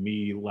lot to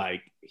me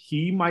like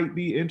he might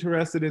be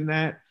interested in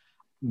that.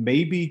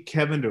 Maybe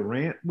Kevin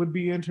Durant would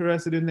be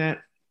interested in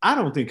that. I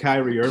don't think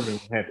Kyrie Irving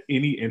would have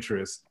any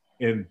interest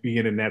in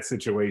being in that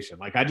situation.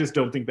 Like, I just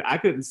don't think that I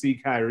couldn't see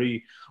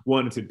Kyrie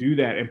wanting to do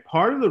that. And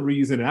part of the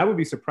reason, and I would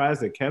be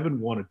surprised that Kevin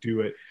want to do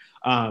it,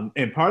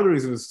 and part of the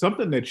reason is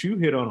something that you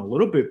hit on a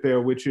little bit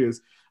there, which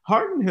is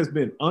Harden has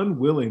been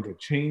unwilling to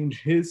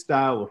change his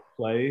style of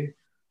play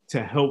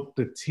to help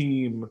the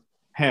team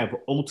have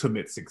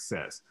ultimate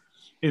success.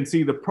 And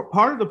see,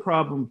 part of the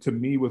problem to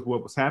me with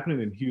what was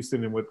happening in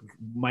Houston and what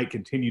might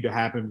continue to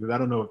happen, because I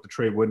don't know if the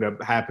trade would end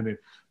up happening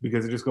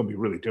because it's just going to be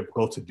really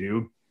difficult to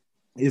do,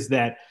 is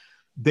that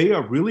they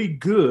are really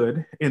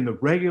good in the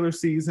regular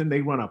season. They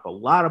run up a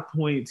lot of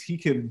points. He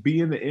can be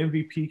in the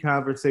MVP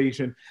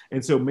conversation.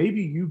 And so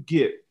maybe you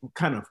get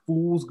kind of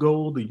fool's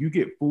gold, or you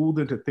get fooled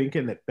into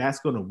thinking that that's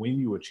going to win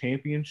you a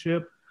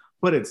championship,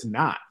 but it's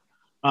not.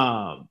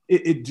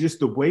 It just,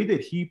 the way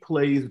that he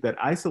plays that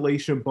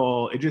isolation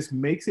ball, it just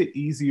makes it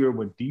easier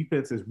when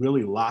defenses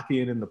really lock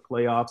in the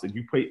playoffs, and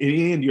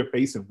you're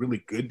facing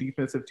really good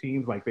defensive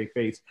teams like they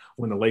faced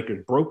when the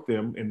Lakers broke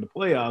them in the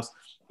playoffs,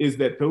 is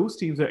that those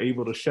teams are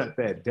able to shut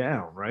that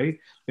down, right?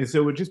 And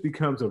so it just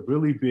becomes a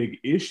really big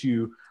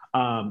issue.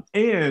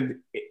 And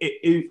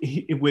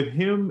with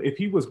him, if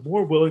he was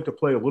more willing to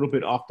play a little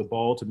bit off the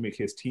ball to make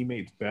his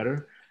teammates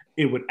better,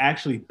 it would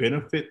actually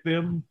benefit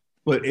them.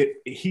 But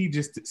he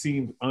just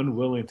seemed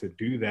unwilling to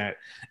do that.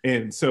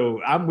 And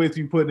so I'm with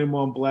you putting him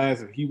on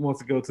blast. If he wants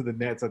to go to the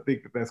Nets, I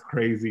think that's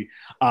crazy,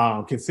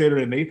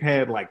 considering they've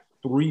had like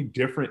 3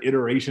 different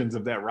iterations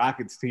of that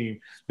Rockets team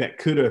that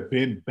could have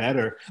been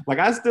better. Like,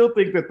 I still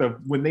think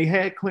that when they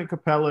had Clint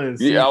Capella and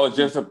I was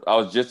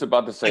just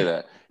about to say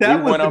that. He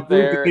went up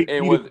there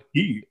and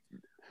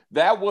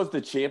that was the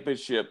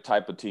championship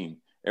type of team.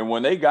 And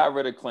when they got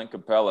rid of Clint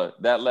Capella,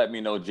 that let me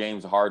know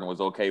James Harden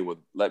was okay with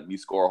letting me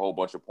score a whole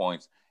bunch of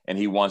points, and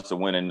he wants to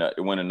win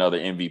another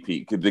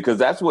MVP because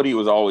that's what he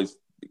was always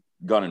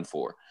gunning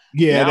for.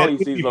 Yeah, now he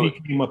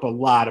came up a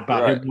lot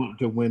about him wanting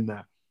to win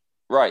that.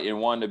 Right, and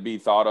wanting to be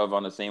thought of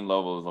on the same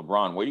level as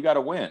LeBron. Well, you got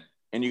to win,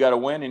 and you got to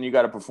win, and you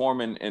got to perform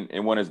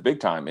and when it's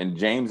big time. And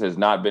James has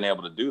not been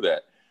able to do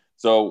that.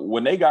 So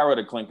when they got rid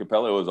of Clint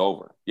Capella, it was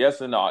over. Yes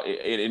and no.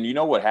 And you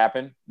know what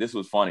happened? This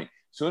was funny. As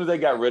soon as they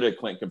got rid of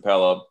Clint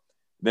Capella,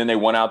 then they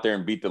went out there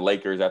and beat the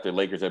Lakers after the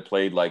Lakers had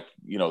played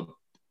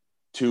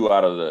 2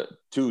 out of the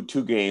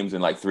two games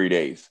in 3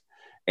 days.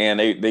 And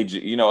they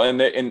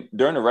and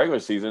during the regular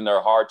season, they're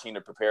a hard team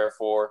to prepare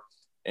for.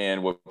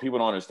 And what people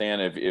don't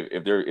understand,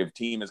 if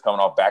team is coming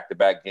off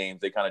back-to-back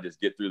games, they kind of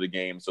just get through the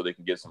game so they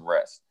can get some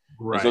rest.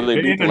 Right. And so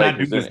they beat the not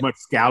Lakers. doing as much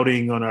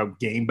scouting on a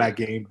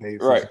game-by-game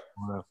basis. Right.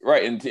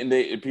 Right. And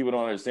people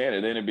don't understand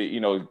it. Then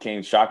it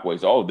came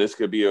shockwaves. Oh, this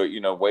could be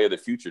a way of the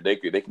future. They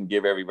can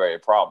give everybody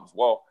problems.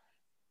 Well,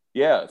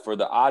 yeah, for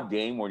the odd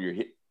game where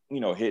you're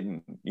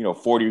hitting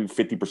 40,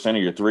 50%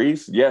 of your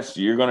threes, yes,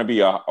 you're going to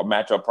be a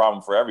matchup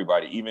problem for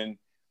everybody. Even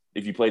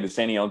if you played the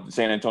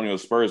San Antonio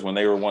Spurs when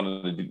they were one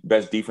of the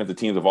best defensive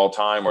teams of all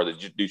time, or the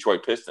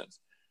Detroit Pistons.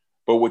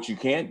 But what you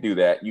can't do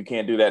that in a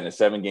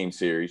 7-game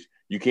series.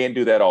 You can't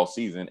do that all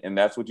season. And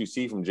that's what you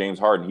see from James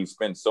Harden. He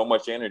spends so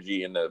much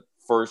energy in the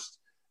first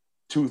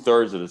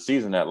 2/3 of the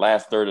season. That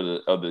last third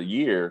of the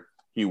year,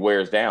 he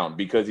wears down,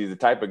 because he's the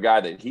type of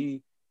guy that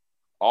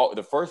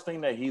the first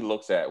thing that he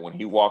looks at when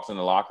he walks in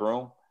the locker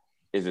room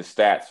is his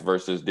stats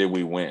versus did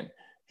we win.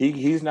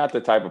 He's not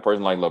the type of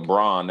person like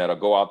LeBron that'll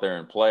go out there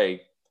and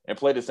play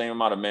the same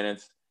amount of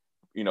minutes,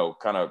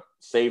 kind of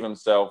save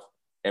himself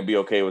and be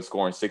okay with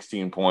scoring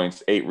 16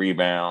 points, 8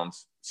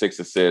 rebounds, 6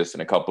 assists,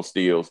 and a couple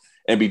steals,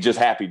 and be just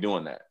happy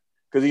doing that.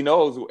 Because he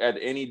knows at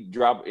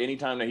any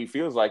time that he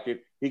feels like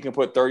it, he can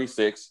put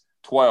 36,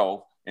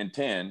 12, and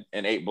 10,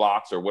 and 8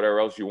 blocks or whatever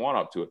else you want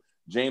up to it.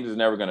 James is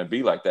never going to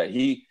be like that.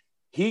 He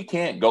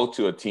can't go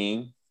to a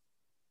team,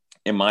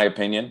 in my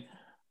opinion,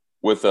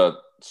 with a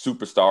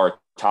superstar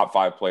top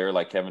 5 player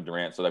like Kevin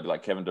Durant. So that'd be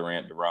like Kevin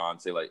Durant,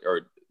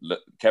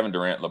 Kevin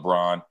Durant,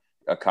 LeBron,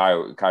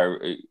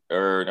 Kyrie,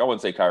 or I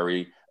wouldn't say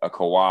Kyrie, a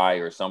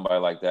Kawhi or somebody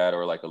like that,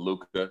 or like a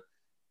Luka.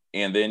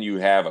 And then you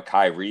have a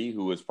Kyrie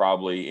who is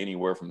probably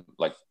anywhere from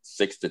like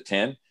 6 to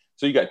 10.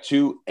 So you got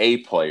 2 A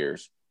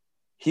players.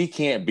 He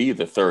can't be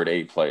the third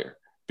A player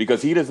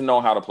because he doesn't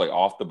know how to play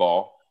off the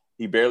ball.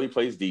 He barely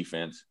plays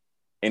defense,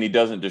 and he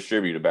doesn't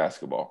distribute a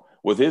basketball.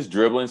 With his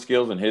dribbling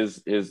skills and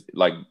his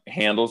like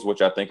handles,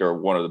 which I think are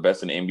one of the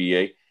best in the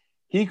NBA,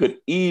 he could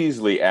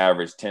easily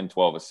average 10,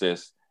 12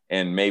 assists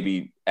and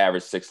maybe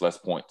average 6 less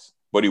points.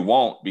 But he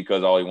won't,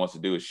 because all he wants to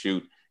do is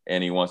shoot,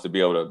 and he wants to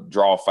be able to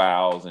draw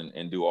fouls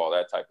and do all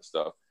that type of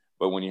stuff.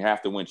 But when you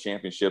have to win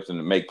championships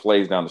and make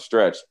plays down the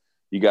stretch,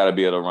 you got to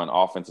be able to run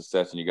offensive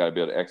sets, and you got to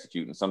be able to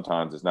execute. And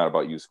sometimes it's not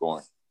about you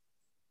scoring.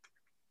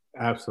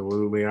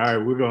 Absolutely. All right,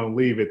 we're going to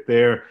leave it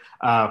there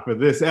for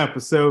this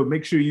episode.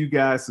 Make sure you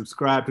guys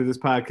subscribe to this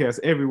podcast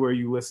everywhere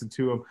you listen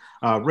to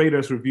them. Rate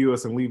us, review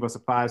us, and leave us a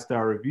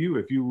 5-star review.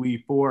 If you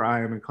leave 4,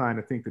 I am inclined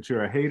to think that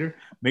you're a hater.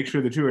 Make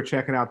sure that you are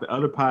checking out the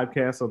other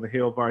podcasts on the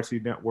Hail Varsity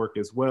Network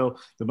as well.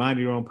 The Mind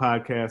Your Own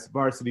Podcast,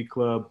 Varsity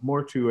Club,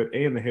 More to It,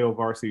 and the Hail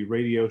Varsity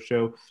Radio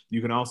Show.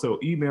 You can also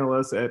email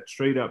us at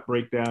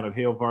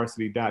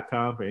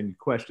straightupbreakdown@hailvarsity.com for any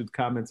questions,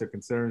 comments, or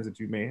concerns that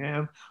you may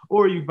have.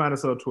 Or you can find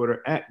us on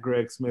Twitter at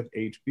Greg Smith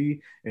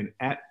HB and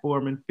at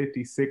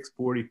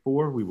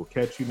Foreman5644. We will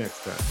catch you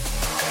next time.